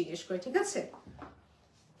হাজবেন্ড থেকে জিজ্ঞেস করে, ঠিক আছে?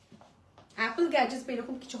 অ্যাপল গ্যাজেটস বা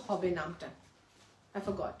এরকম কিছু হবে নামটা, I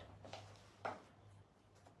forgot।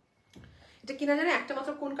 এটা কিনা জানে একটা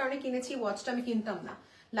মাত্র কোন কারণে কিনেছি, ওয়াচটা আমি কিনতাম না।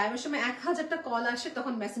 লাইভের সময় 1000টা কল আসে,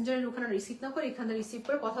 তখন মেসেঞ্জারের ওখানে রিসিভ না করে এখানে রিসিভ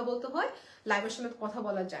করে কথা বলতে হয়, লাইভের সময় কথা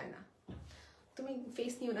বলা যায় না। তুমি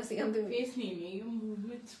ফেস নিও না সিয়াম, তুমি ফেস নিয়ে এই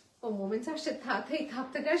মুভমেন্টস, ও মোমেন্টস আসছে,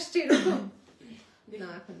 থাকতে আসছে এরকম না,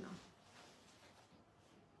 এখন না।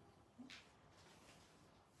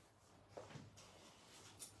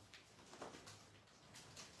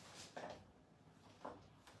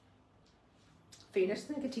 ফেড আসছে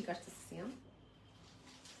নাকি ঠিক আসতেছে সিয়াম?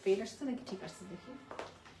 ফেড আসছে নাকি ঠিক আসছে দেখি।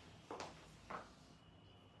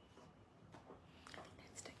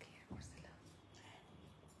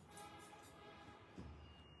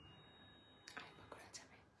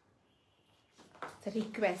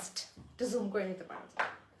 রিকোয়েস্ট একটু জুম করে নিতে পারো,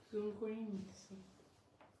 জুম করে নিতেছি।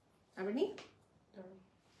 আবার নি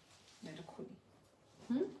এটা খুলি।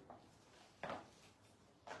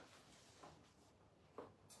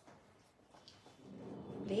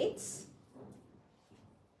 Plates,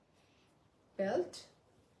 belt,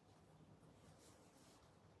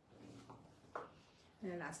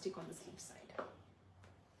 and elastic on the sleeve side.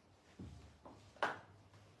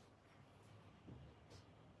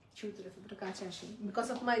 কাছে আসি because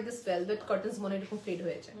of my this velvet curtains, মনে এরকম ফেড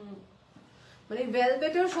হয়ে যায়, মানে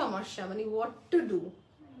ভেলভেটের সমস্যা, মানে what to do.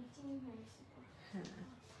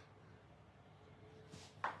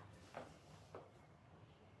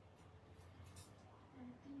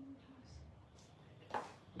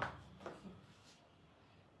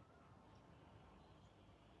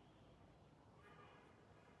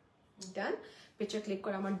 Done, picture click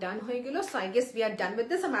করে আমার ডান হয়ে গেল। So I guess we are done with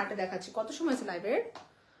this. আমি আরেকটা দেখাচ্ছি, কত সময় আছে লাইভের?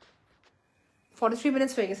 43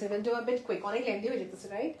 মিনিটস হয়ে গেছে, will do a bit quick, অনেক লেন্দি হয়ে যেতেছে,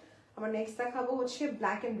 রাইট? আমার নেক্সট দেখাবো হচ্ছে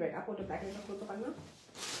ব্ল্যাক এন্ড রেড। আপু ওটা ব্ল্যাক এন্ড রেড করতে পারি না,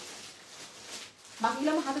 বাকিগুলো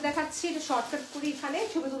আমার হাতে দেখাচ্ছি। এটা শর্টকাট করি, এখানে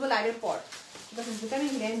ছবি তুলবো লাইভের পর, ঠিক আছে? দুটো আমি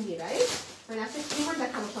লেন্দি, রাইট? মানে আজকে স্টিমার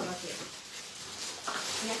দেখাবো সবাইকে,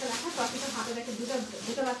 একটা দেখা, বাকিটা হাতে দেখে,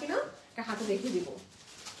 দুটো বাকি না, একটা হাতে দেখে দিব।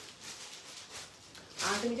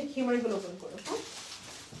 আর তুমি যে খিমারগুলো ওপেন করো, হ্যাঁ?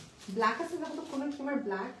 ব্ল্যাক আছে দেখো তো, কোনো খিমার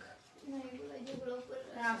ব্ল্যাক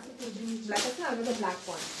ব্ল্যাক আছে, আর ব্ল্যাক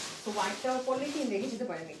পয়েন্ট, তো হোয়াইটটা পরলে কি লেগে যেতে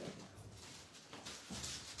পারে নাকি?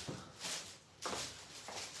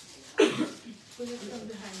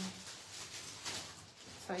 behind.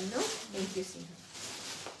 Fine now. Thank you, see.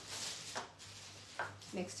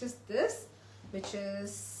 Next is this, which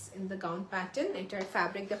is in the gown pattern. Entire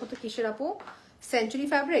fabric. দেখো তো কিসের আপু? Century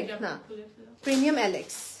fabric না? Premium LX.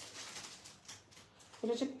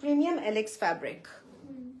 এটা হচ্ছে premium LX fabric.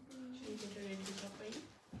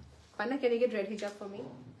 Panna, can you get red hijab for me?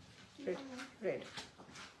 Red.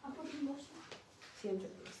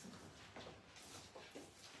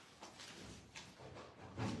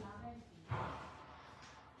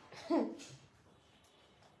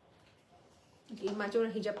 এই মাঝে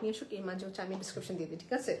ওরা হিজাব নিয়ে এসো, এই মাঝে হচ্ছে আমি ডিসক্রিপশন দিয়ে দিই,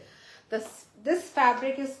 ঠিক আছে? This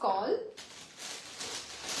fabric is called,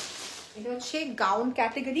 এটা হচ্ছে গাউন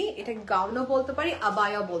ক্যাটাগরি। এটা গাউনও বলতে পারি,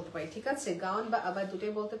 আবায়াও বলতে পারি, ঠিক আছে? গাউন বা আবায়া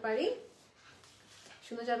দুটোই বলতে পারি।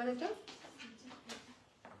 শুনে যাবেন এটা?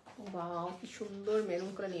 ওয়াও, কি সুন্দর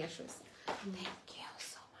মেরুন করে নিয়ে আসো। Thank you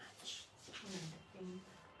so much.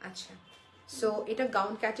 আচ্ছা, সো এটা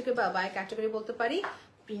গাউন ক্যাটাগরি বা আবায়া ক্যাটাগরি বলতে পারি।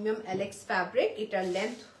 Premium Alex fabric. এটার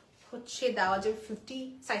লেন্থ হচ্ছে দেওয়া যাবে 50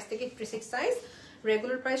 সাইজ থেকে 56 সাইজ।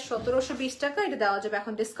 রেগুলার প্রাইস 1720 টাকা। এটা দেওয়া যাবে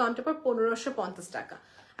এখন ডিসকাউন্টের পর 1550 টাকা।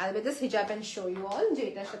 I'll wear this hijab and show you all যে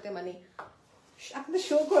এটার সাথে মানে আপনাদের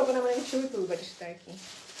শো করবো না, মানে ছবি তুলবো এটার সাথে আর কি।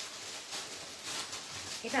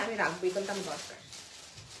 এটা আমি রাখবো, এগুলোটা আমি দরকার।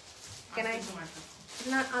 Can I?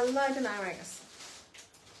 না, আল্লাহ, এটা না হয়ে গেছে।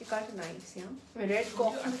 You got it nice, yeah? Red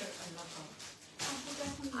cotton.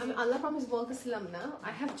 আমি আল্লাহ প্রমিস বলতেছিলাম না।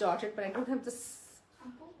 I have jotted but I don't have this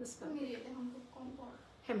one.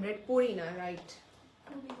 হ্যাঁ, রেড পরি না, রাইট?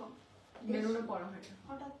 মেরুনও পরা হয় না।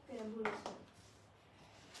 হঠাৎ করে ভুলেছি।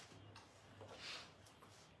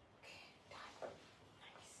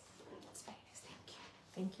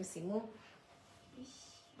 Thank you, Simo.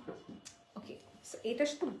 Okay, so এটা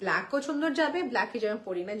শুধু ব্ল্যাকও সুন্দর যাবে। ব্ল্যাক হিজাব আমি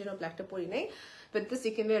পরি না, যেন ব্ল্যাকটা পরি নাই। But this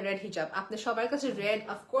you can wear red hijab. আপনার সবার কাছে রেড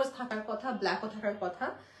of course থাকার কথা, ব্ল্যাকও থাকার কথা।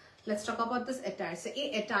 Let's talk about this attire. So এই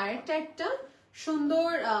অ্যাটায়ারটা একটা সুন্দর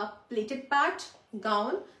প্লেটেড পার্ট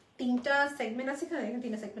গাউন। তিনটা সেগমেন্ট আছে কিনা? এখানে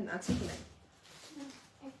তিনটা সেগমেন্ট আছে কিনা?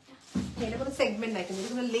 এটা কোনো সেগমেন্ট নাই, কিন্তু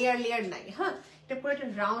কোনো লেয়ার নাই। হ্যাঁ, এটা পুরো একটা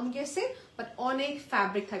রাউন্ড গেছে, বাট অনেক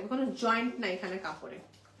ফ্যাব্রিক থাকবে, কোনো জয়েন্ট নাই এখানে কাপড়ে,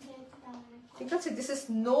 ঠিক আছে?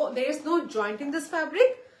 there is no joint in this fabric.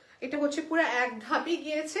 এটা হচ্ছে পুরো এক ধাপে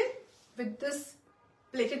গিয়েছে with this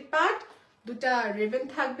plated part. দুটা রিবন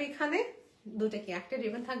থাকবে এখানে, দুটা কি একটা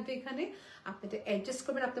রিবন থাকবে এখানে। আপনি এটা অ্যাডজাস্ট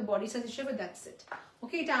করবেন আপনার বডি সাইজ হিসেবে, দ্যাটস ইট।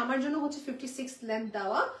 ওকে, এটা আমার জন্য হচ্ছে 56 লেন্থ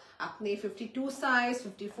দেওয়া। আপনি 52 সাইজ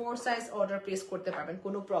 54 সাইজ অর্ডার প্লেস করতে পারবেন,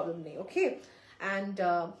 কোনো প্রবলেম নেই। ওকে, অ্যান্ড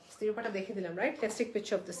স্টিরোপাটা দেখে দিলাম, right? Let's take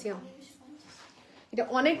picture of this. এটা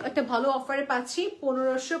অনেক একটা ভালো অফারে পাচ্ছি,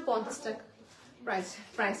 1550 টাকা প্রাইস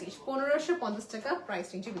 1550 টাকা প্রাইস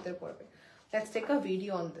রেঞ্জের ভিতরে পড়বে। Let's take a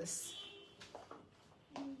video on this.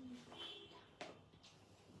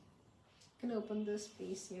 Can I open this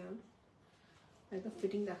please? Yeah, like the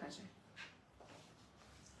fitting দেখা যায়।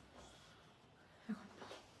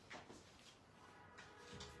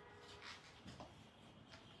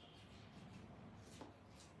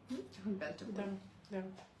 এখন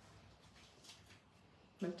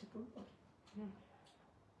বেল্টটা পরবো।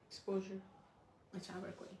 এক্সপোজার। আচ্ছা,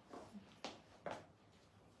 আবার করি।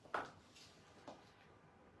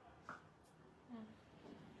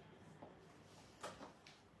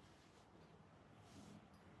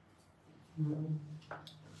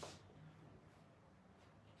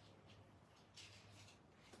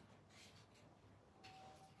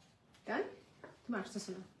 Done? তুমি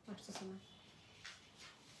আসতেছো না।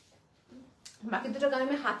 বাকি দুটো গান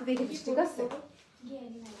আমি হাতে দেখে দিচ্ছি, ঠিক আছে?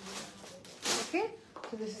 ওকে,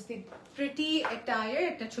 so this is the pretty attire.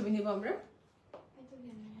 একটা ছবি নিব আমরা।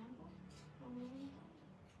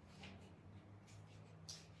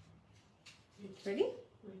 Ready?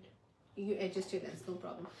 You adjust your lens, no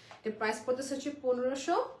problem. The price পড়তেছে হচ্ছে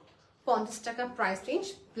 1550 টাকা price range.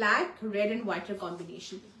 Black, red and হোয়াইটের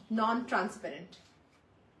কম্বিনেশন, নন ট্রান্সপারেন্ট।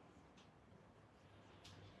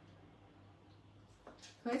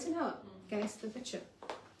 হয়েছে না? Can I see the picture?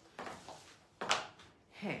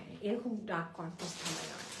 হ্যাঁ, এরকম ডার্ক কন্ট্রাস্ট ভালো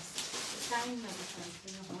লাগে।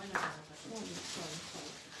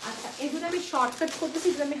 আচ্ছা, এগুলো আমি শর্টকাট করতেছি,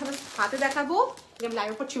 এগুলো আমি হাতে দেখাবো, আমি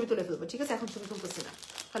লাইভের পর ছবি তুলে ফেলবো, ঠিক আছে? এখন ছবি তুলতেছি না,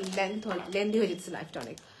 কারণ লেন্থি হয়ে যাচ্ছে লাইফটা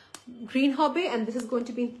অনেক। গ্রিন হবে, and this is going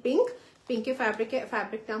to be in pink. পিঙ্কের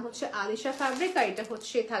ফ্যাব্রিক নাম হচ্ছে আলিশা ফ্যাব্রিক, আর এটা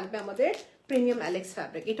হচ্ছে থাকবে আমাদের প্রিমিয়াম এলেক্স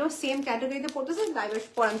ফ্যাব্রিক। এটাও সেম ক্যাটাগরিতে পড়তেছে, লাইভের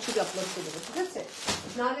পর আমি ছবি আপলোড করে দেবো, ঠিক আছে?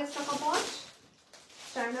 Now let's talk about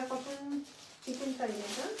China cotton chicken curry.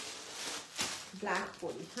 এটা ব্ল্যাক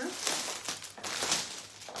পরি, হ্যাঁ,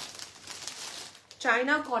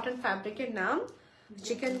 চায়না কটন ফ্যাব্রিকের নাম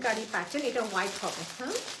চিকেন কারি প্যাটার্ন। এটা হোয়াইট হবে,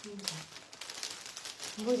 হ্যাঁ,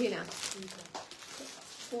 বুঝি না।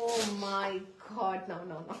 Oh my god, no.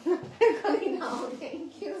 No,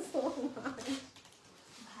 thank you so much.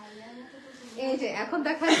 এই যে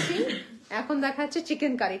এখন দেখাচ্ছি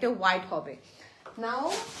চিকেন কারি, এটা হোয়াইট হবে। নাও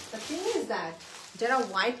দ্য থিং ইজ দ্যাট যারা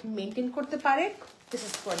হোয়াইট মেনটেন করতে পারে, দিস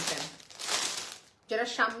ইজ ফর দেম। যারা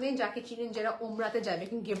সামনে যাকে চিনেন, যারা উমরাতে যাবে,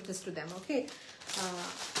 can give this to them, ওকে?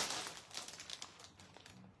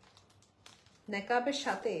 নেকাবের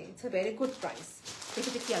সাথে it's a very good price.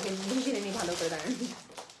 এটা কি আগে জেনে নিই ভালো করে, দাঁড়ান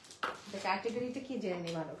ক্যাটাগরিটা কি জেনে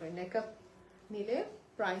নিই ভালো করে। নেকাব নিলে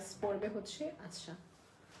প্রাইস পড়বে হচ্ছে, আচ্ছা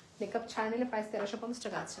নেকাব ছাড়া নিলে প্রাইস 1350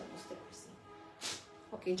 টাকা। আচ্ছা বুঝতে পারছি,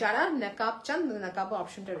 ওকে। যারা নেকাব চান, নেকাব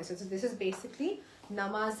অপশনটা রয়েছে। দিস ইজ বেসিকলি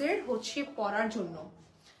নামাজের হচ্ছে পড়ার জন্য,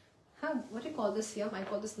 হ্যাঁ। what do you call this here? I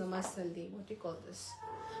call this namaz saldi. What do you call this?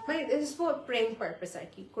 মানে this is for praying purpose আর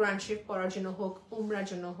কি, কোরআন শরীফ পড়ার জন্য হোক, উমরার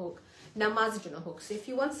জন্য হোক, নামাজের জন্য হোক। So if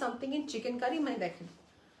you want something in chicken curry, মানে দেখেন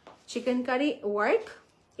চিকেন কারি ওয়ার্ক,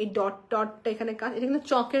 এই ডটটা এখানে কাজ, এটা কিন্তু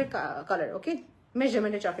চকের কালার, ওকে,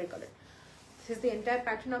 মেজারমেন্টের চকের colour. This is the entire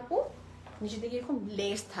pattern আপু। নিচে দিকে এরকম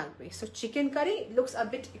লেস থাকবে। So chicken curry looks a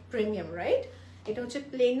bit premium, right? এটা হচ্ছে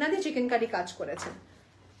প্লেন না দিয়ে চিকেন কারি কাজ করেছেন।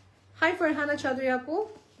 হাই ফারহানা চৌধুরী আপু।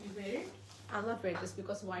 I'm not wearing this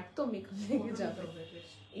because white তো মেকআপ লেগে যাবে।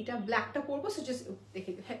 এটা ব্ল্যাকটা পরবো, সো জাস্ট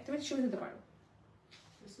দেখে হ্যাঁ তুমি শুনে নিতে পারো।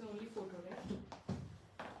 This is only photo, right?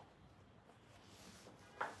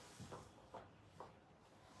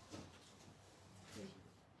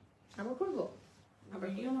 আমার করবো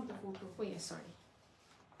Video not the photo. Oh yeah, sorry.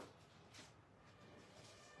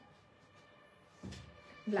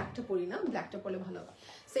 ব্ল্যাকটা পরি না, ব্ল্যাকটা পরলে ভালো হবে।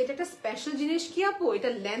 সো এটা একটা স্পেশাল জিনিস কি আপু, এটা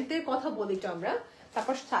লেন্থের কথা বলি তো আমরা,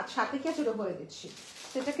 তারপর সাথে কি আছে ওটা বলে দিচ্ছি।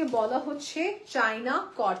 সেটাকে বলা হচ্ছে চাইনা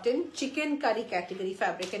কটন চিকেন কারি ক্যাটাগরি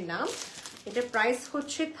ফ্যাব্রিকের নাম। এটার প্রাইস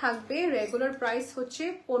হচ্ছে থাকবে, রেগুলার প্রাইস হচ্ছে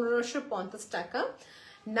 1550 টাকা।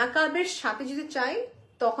 নাকাবের সাথে যদি চাই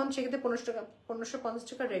তখন সেক্ষেত্রে 1550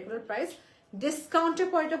 টাকা রেগুলার প্রাইস। ডিসকাউন্টের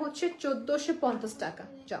পর এটা হচ্ছে 1450 টাকা।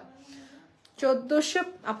 যাও 1400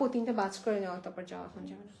 আপু, 3টা বাজ করে নেওয়া, তারপর যাও, এখন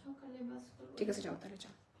যাও না, ঠিক আছে যাও তাহলে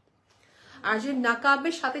যাও। আর যদি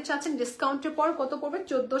নাকাবের সাথে চাচ্ছেন ডিসকাউন্টের পর কত পড়বে,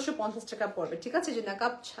 1450 টাকা পড়বে, ঠিক আছে? যে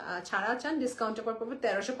নাকাব ছাড়া চান ডিসকাউন্টের পর পড়বে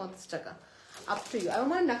 1350 টাকা, আপ টু ইউ। আমার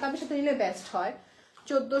মানে নাকাবের সাথে নিলে বেস্ট হয়,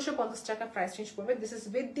 1450 টাকা প্রাইস রেঞ্জ পড়বে। This is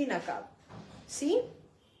with the নাকাব, C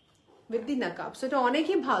with the নাকাব। So এটা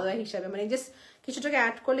অনেকই ভালো হিসাবে, মানে জাস্ট কিছু টাকা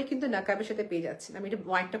অ্যাড করলে কিন্তু নাকাবের সাথে পেয়ে যাচ্ছেন। আমি এটা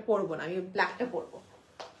হোয়াইটটা পরবো না, আমি ব্ল্যাকটা পরবো।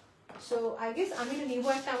 সো আই গেস আমি এটা নিবো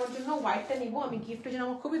একটা, আমার জন্য হোয়াইটটা নিবো আমি, গিফটের জন্য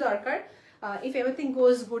আমার খুবই দরকার। If everything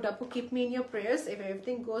goes good, Apu, keep me in your prayers. If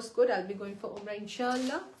everything goes good, I'll be going for Umrah,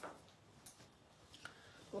 inshallah.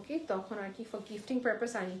 Okay, তখন আর কি, for gifting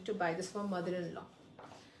purpose, I need to buy this for mother-in-law.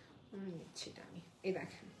 নিচ্ছিটা আমি, এই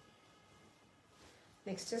দেখেন।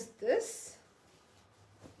 Next is this.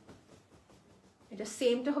 এটা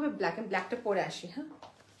সেমটা হবে black, and ব্ল্যাকটা পরে আসি, হ্যাঁ।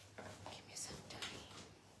 Give me some time.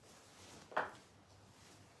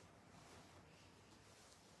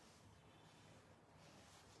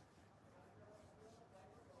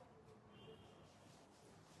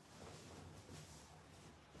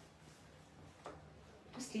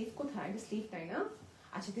 Sleeve কোথায়? এটা স্লিভ তাই না?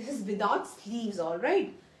 আচ্ছা, this is without sleeves, alright.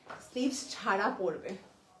 Sleeves ছাড়া পড়বে।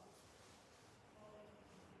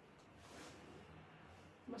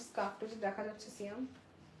 আমার স্কার্ফটা যে দেখা যাচ্ছে সিয়াম,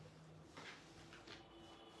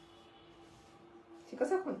 ঠিক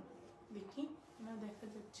আছে এখন? দেখি না, দেখা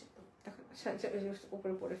যাচ্ছে তো।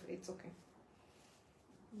 উপরে পরে ইটস ওকে।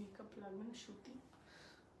 মেকআপ লাগবে না, সুতি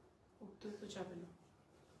উঠতে তো যাবে না।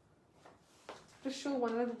 শো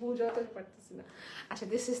বানাতে ভুল যাওয়াতে পারতেছি না। আচ্ছা,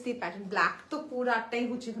 this is the pattern. Black তো পুরাটাই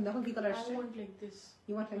হচ্ছে, এখন দেখো কি কালার আসছে। I want like this.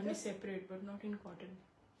 You want like this? Separate but not in cotton.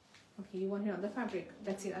 Okay, you want it on the fabric.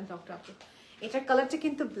 That's it. I'll talk to you. এটার কালারটা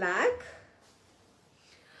কিন্তু ব্ল্যাক,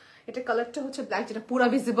 এটা কালারটা হচ্ছে ব্ল্যাক, যেটা পুরো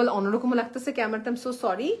ভিজিবল অন্যরকম লাগতেছে ক্যামেরাতে। I am so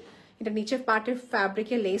sorry. এটা নিচের পার্টের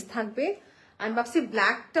ফ্যাব্রিকে লেস থাকবে। আমি ভাবছি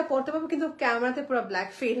ব্ল্যাকটা পরতে পারবো, কিন্তু ক্যামেরাতে পুরো ব্ল্যাক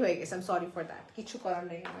ফেড হয়ে গেছে। I am sorry for that, কিছু করার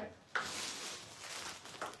নেই আমার।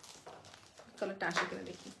 কালারটা আসে কিনা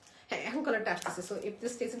দেখি। হ্যাঁ, এখন কালারটা আসতেছে। So if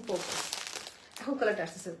this stage in focus, এখন কালারটা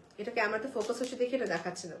আসতেছে। এটা ক্যামেরাতে ফোকাস হচ্ছে দেখে এটা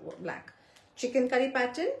দেখাচ্ছে না ব্ল্যাক। Chicken curry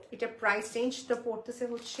pattern. এটা প্রাইস রেঞ্জটা পড়তেছে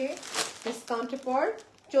হচ্ছে ডিসকাউন্টের পর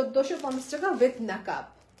 1450 টাকা উইথ নাকাব।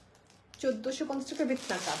 1450 টাকা with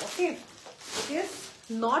নাকাব, okay? It is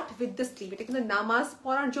not with the sleeve. এটা কিন্তু নামাজ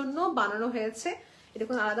পড়ার জন্য বানানো হয়েছে, এটা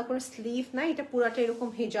কোনো আলাদা করে স্লিভ নাই, এটা পুরাটা এরকম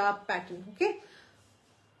হিজাব প্যাটার্ন, ওকে?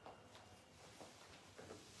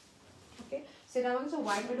 ওকে, সেটা আমার কাছে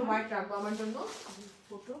হোয়াইট রাখবো আমার জন্য।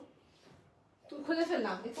 ফটো তুই খুলে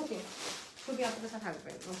ফেললাম, ইটস ওকে, ছবি আপনার কাছে থাকবে,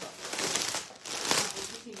 নো প্রবলেম।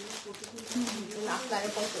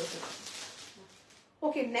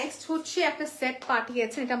 ওকে নেক্সট হচ্ছে একটা সেট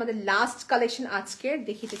পাঠিয়েছেন, এটা আমাদের লাস্ট কালেকশন আজকের।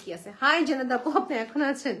 দেখিতে কি আছে। হাই জানাদ আপু, আপনি এখন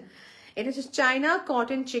আছেন? এটা হচ্ছে China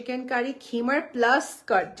cotton chicken curry খিমার plus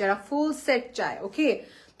skirt, যারা ফুল সেট চায় ওকে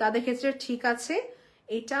তাদের ক্ষেত্রে ঠিক আছে।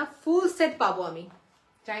 এটা ফুল সেট পাবো আমি,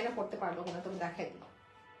 চায়না পড়তে পারবো না, তুমি দেখাই দিই,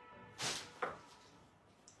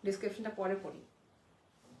 ডিসক্রিপশনটা পরে পড়ি।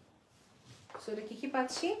 সো এটা কি কি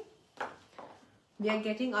পাচ্ছি, we are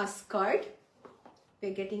getting a skirt,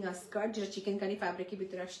 we're getting a skirt যেটা চিকেন কারি ফ্যাব্রিকের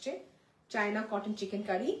ভিতরে আসছে, China cotton chicken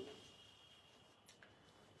curry.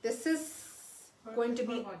 This is going to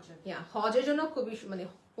B হজের জন্য খুবই মানে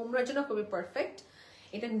উমরার জন্য খুবই পারফেক্ট।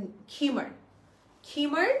 এটা খিমার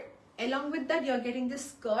খিমার along with that you are getting this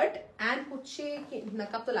skirt and হচ্ছে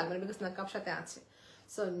নাকাব তো লাগবে না বিকজ নাকাব সাথে আছে।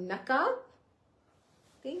 সো নাকাব,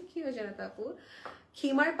 থ্যাংক ইউ জানাতা আপু।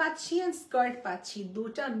 খিমার পাচ্ছি এন্ড স্কার্ট পাচ্ছি,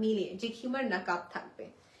 দুটা মিলে যে খিমার নাকাব থাকবে,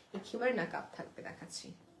 এই খিমার নাকাব থাকবে দেখাচ্ছি।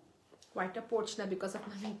 হোয়াইটটা পড়ছে না বিকজ অফ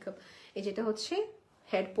মাই মেকআপ। এই যেটা হচ্ছে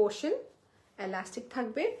হেড পোর্শন, এলাস্টিক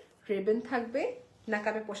থাকবে, রিবন থাকবে,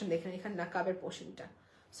 নাকাবের পোর্শন দেখেন এখানে নাকাবের পোর্শনটা।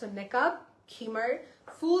 সো নাকাব খিমার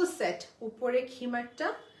ফুল সেট, উপরে খিমারটা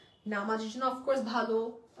নামাজের জন্য অফকোর্স ভালো,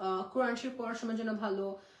 কোরআন শরীফ পড়ার সময়ের জন্য ভালো,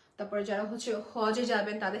 তারপরে যারা হচ্ছে হজে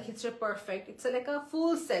যাবেন তাদের ক্ষেত্রে perfect. It's like a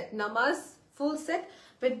full set নামাজ full set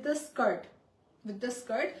with the skirt, with the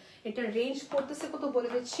skirt. এটা রেঞ্জ করতেছে কত বলে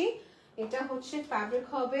দিচ্ছি, এটা হচ্ছে ফ্যাব্রিক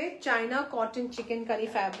হবে China cotton chicken curry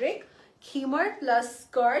fabric, খিমার plus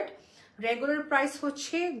skirt. Regular price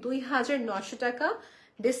হচ্ছে 2900 টাকা,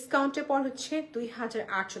 ডিসকাউন্টের পর হচ্ছে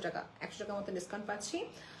 2800 টাকা, 100 টাকা মতো ডিসকাউন্ট পাচ্ছি।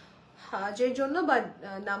 হাজের জন্য বা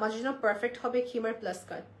নামাজের জন্য পারফেক্ট হবে খিমার প্লাস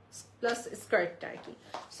স্কার্ট প্লাস স্কার্টটা আর কি।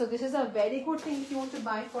 So this is a very good thing if you want to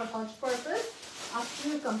by for Hodge purpose.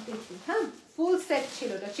 After completely হ্যাঁ ফুল সেট ছিল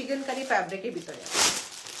এটা চিকেন কারি ফ্যাব্রিকের ভিতরে।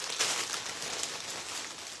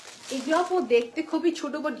 এগুলো আপু দেখতে খুবই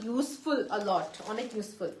ছোট বাট ইউজফুল অলট, অনেক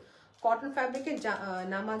ইউজফুল। কটন ফ্যাব্রিকের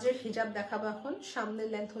নামাজের হিজাব দেখাবো এখন। সামনের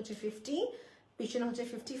লেন্থ হচ্ছে 50, পিছনে হচ্ছে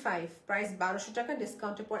 55, প্রাইস 1200 টাকা,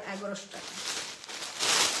 ডিসকাউন্টের পর 1100 টাকা।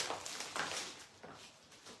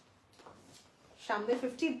 সামনে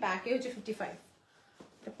 50, ব্যাকে হচ্ছে 55,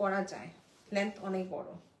 এটা পরা যায়, লেন্থ অনেক বড়।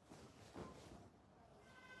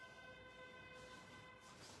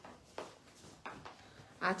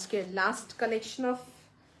 আজকের last collection of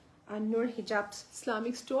An-Nur hijabs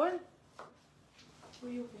Islamic store.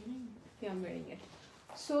 Were you wearing it? Yeah, I'm wearing it.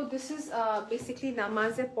 So this is basically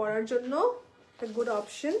namaze porar jonno a good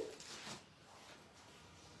option.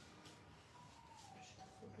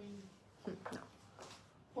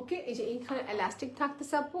 ওকে এই যে এইখানে এলাস্টিক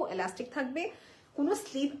থাকতেছে আপু, এলাস্টিক থাকবে, কোনো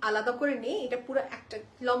স্লিভ আলাদা করে নেই, এটা পুরো একটা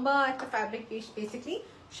লম্বা একটা ফ্যাব্রিক বেসিক্যালি।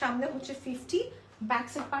 সামনে হচ্ছে 50, ব্যাক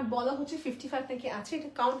সাইড পার্ট বলা হচ্ছে 55 থেকে আছে। এটা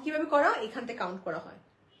কাউন্ট কিভাবে করা, এখান থেকে কাউন্ট করা হয়।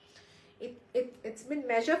 It's been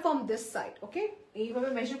measured from this side, okay? এইভাবে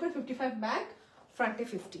মেজার করে 55 ব্যাক, ফ্রন্টে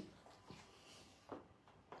 50।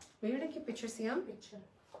 Will you take a picture, Siam? Picture.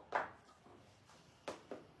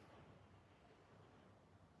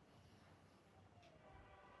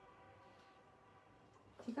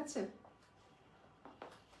 ঠিক আছে,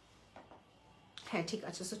 হ্যাঁ ঠিক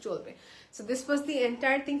আছে, সো চলবে। So this was the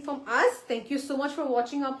entire thing from us. Thank you so much for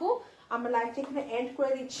watching আপু। আমরা লাইভটা এখানে এন্ড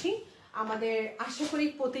করে দিচ্ছি। আমাদের আশা করি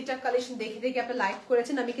প্রতিটা কালেকশন দেখে দেখে আপনি লাইক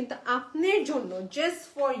করেছেন। আমি কিন্তু আপনার জন্য, just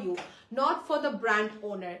for you, not for the brand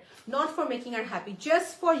owner, not for making R happy,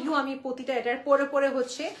 just for you আমি প্রতিটা এটার পরে পরে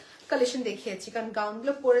হচ্ছে কালেকশন দেখিয়েছি, কারণ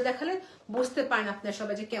গাউনগুলো পরে দেখালে বুঝতে পারেন আপনার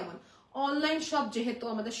সবাই যে কেমন। অনলাইন শপ যেহেতু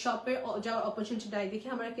আমাদের শপে যাওয়ার অপরচুনিটি নাই দেখে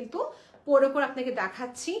আমরা কিন্তু পরে পরে আপনাকে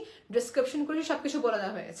দেখাচ্ছি, ডিসক্রিপশন করে সবকিছু বলে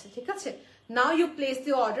দেওয়া হয়েছে, ঠিক আছে? Now you place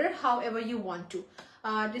the order how ever you want to.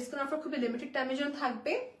 Discount offer খুবই লিমিটেড টাইমের জন্য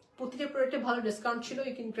থাকবে, প্রতিটা প্রোডাক্টে ভালো ডিসকাউন্ট ছিল,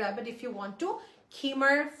 you can grab it if you want to.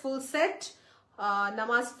 খিমার full set,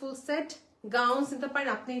 নামাজ ফুল সেট, গাউন্স নিতে পারেন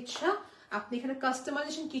আপনি ইচ্ছা। আপনি এখানে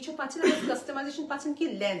কাস্টমাইজেশন কিছু পাচ্ছেন, কাস্টমাইজেশন পাচ্ছেন কি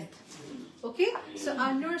length. Okay, so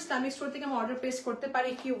An-Nur Islamic store থেকে আমি অর্ডার প্লেস করতে পারি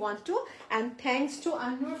if you want to, and thanks to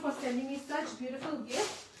An-Nur for sending me such beautiful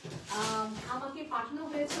gift. আমাকে পাঠানো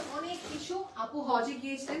হয়েছে অনেক কিছু। আপু হজে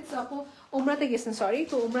গিয়েছিলেন, তো আপু উমরাতে গেছেন, সরি,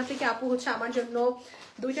 তো উমরা থেকে আপু হচ্ছে আমার জন্য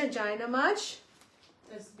দুইটা জায়নামাজ,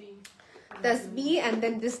 tasbih, and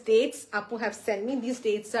then these dates Apu have sent me. These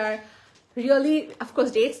dates are really, of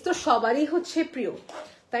course, dates তো সবারই হচ্ছে প্রিয়,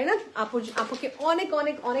 তাই না? আপুকে অনেক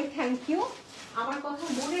অনেক অনেক থ্যাংক ইউ আমার কথা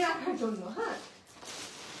মনে রাখার জন্য। হ্যাঁ,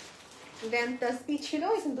 দেন তাসবিহ ছিল,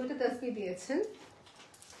 এখানে দুটো তাসবিহ দিয়েছেন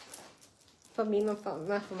for me,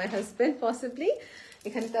 for my husband possibly.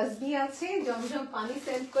 এখানে তাসবিহ আছে, জমজম পানি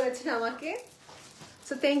সেন্ড করেছেন আমাকে।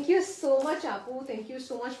 So thank you so much আপু, thank you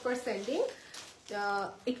so much for sending.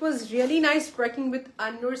 It was really nice working with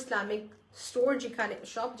An-Nur Islamic store,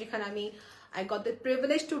 যেখানে আমি I got the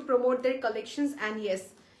privilege to promote their collections, and yes,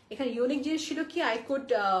 এখানে unique জিনিস ছিল কি, I could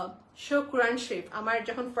show Quran Sharif. আমার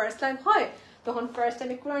যখন first live হয় তখন ফার্স্ট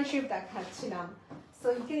আমি Quran Sharif দেখাচ্ছিলাম, so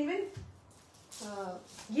you can even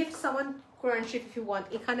gift someone Quran Sharif if you want.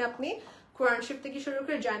 এখানে আপনি Quran Sharif থেকে শুরু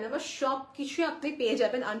করে জায়নামাজ সব কিছু আপনি পেয়ে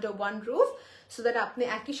যাবেন under one roof, so that আপনি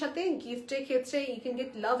একই সাথে গিফটের ক্ষেত্রে you can get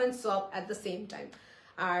love and swap at the same time.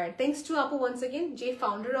 R thanks to আপু once again, যে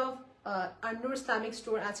founder of An-Nur Islamic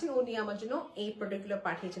store আছেন, উনি আমার জন্য এই প্রোডাক্টগুলো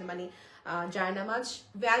পাঠিয়েছেন, মানে জায়নামাজ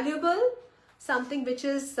valuable, something which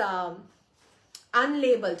is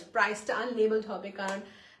unlabeled, প্রাইসটা unlabeled হবে, কারণ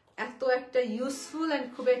এত একটা ইউজফুল অ্যান্ড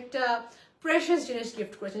খুব একটা প্রেশাস জিনিস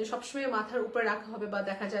গিফট করেছেন, সবসময় মাথার উপরে রাখা হবে বা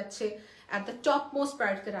দেখা যাচ্ছে at the top most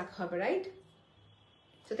priority রাখা হবে, right?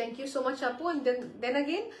 So thank you so much Apu, and then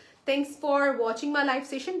again thanks for watching my live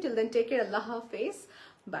session. Till then, take care. Allah Hafiz.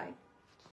 Bye.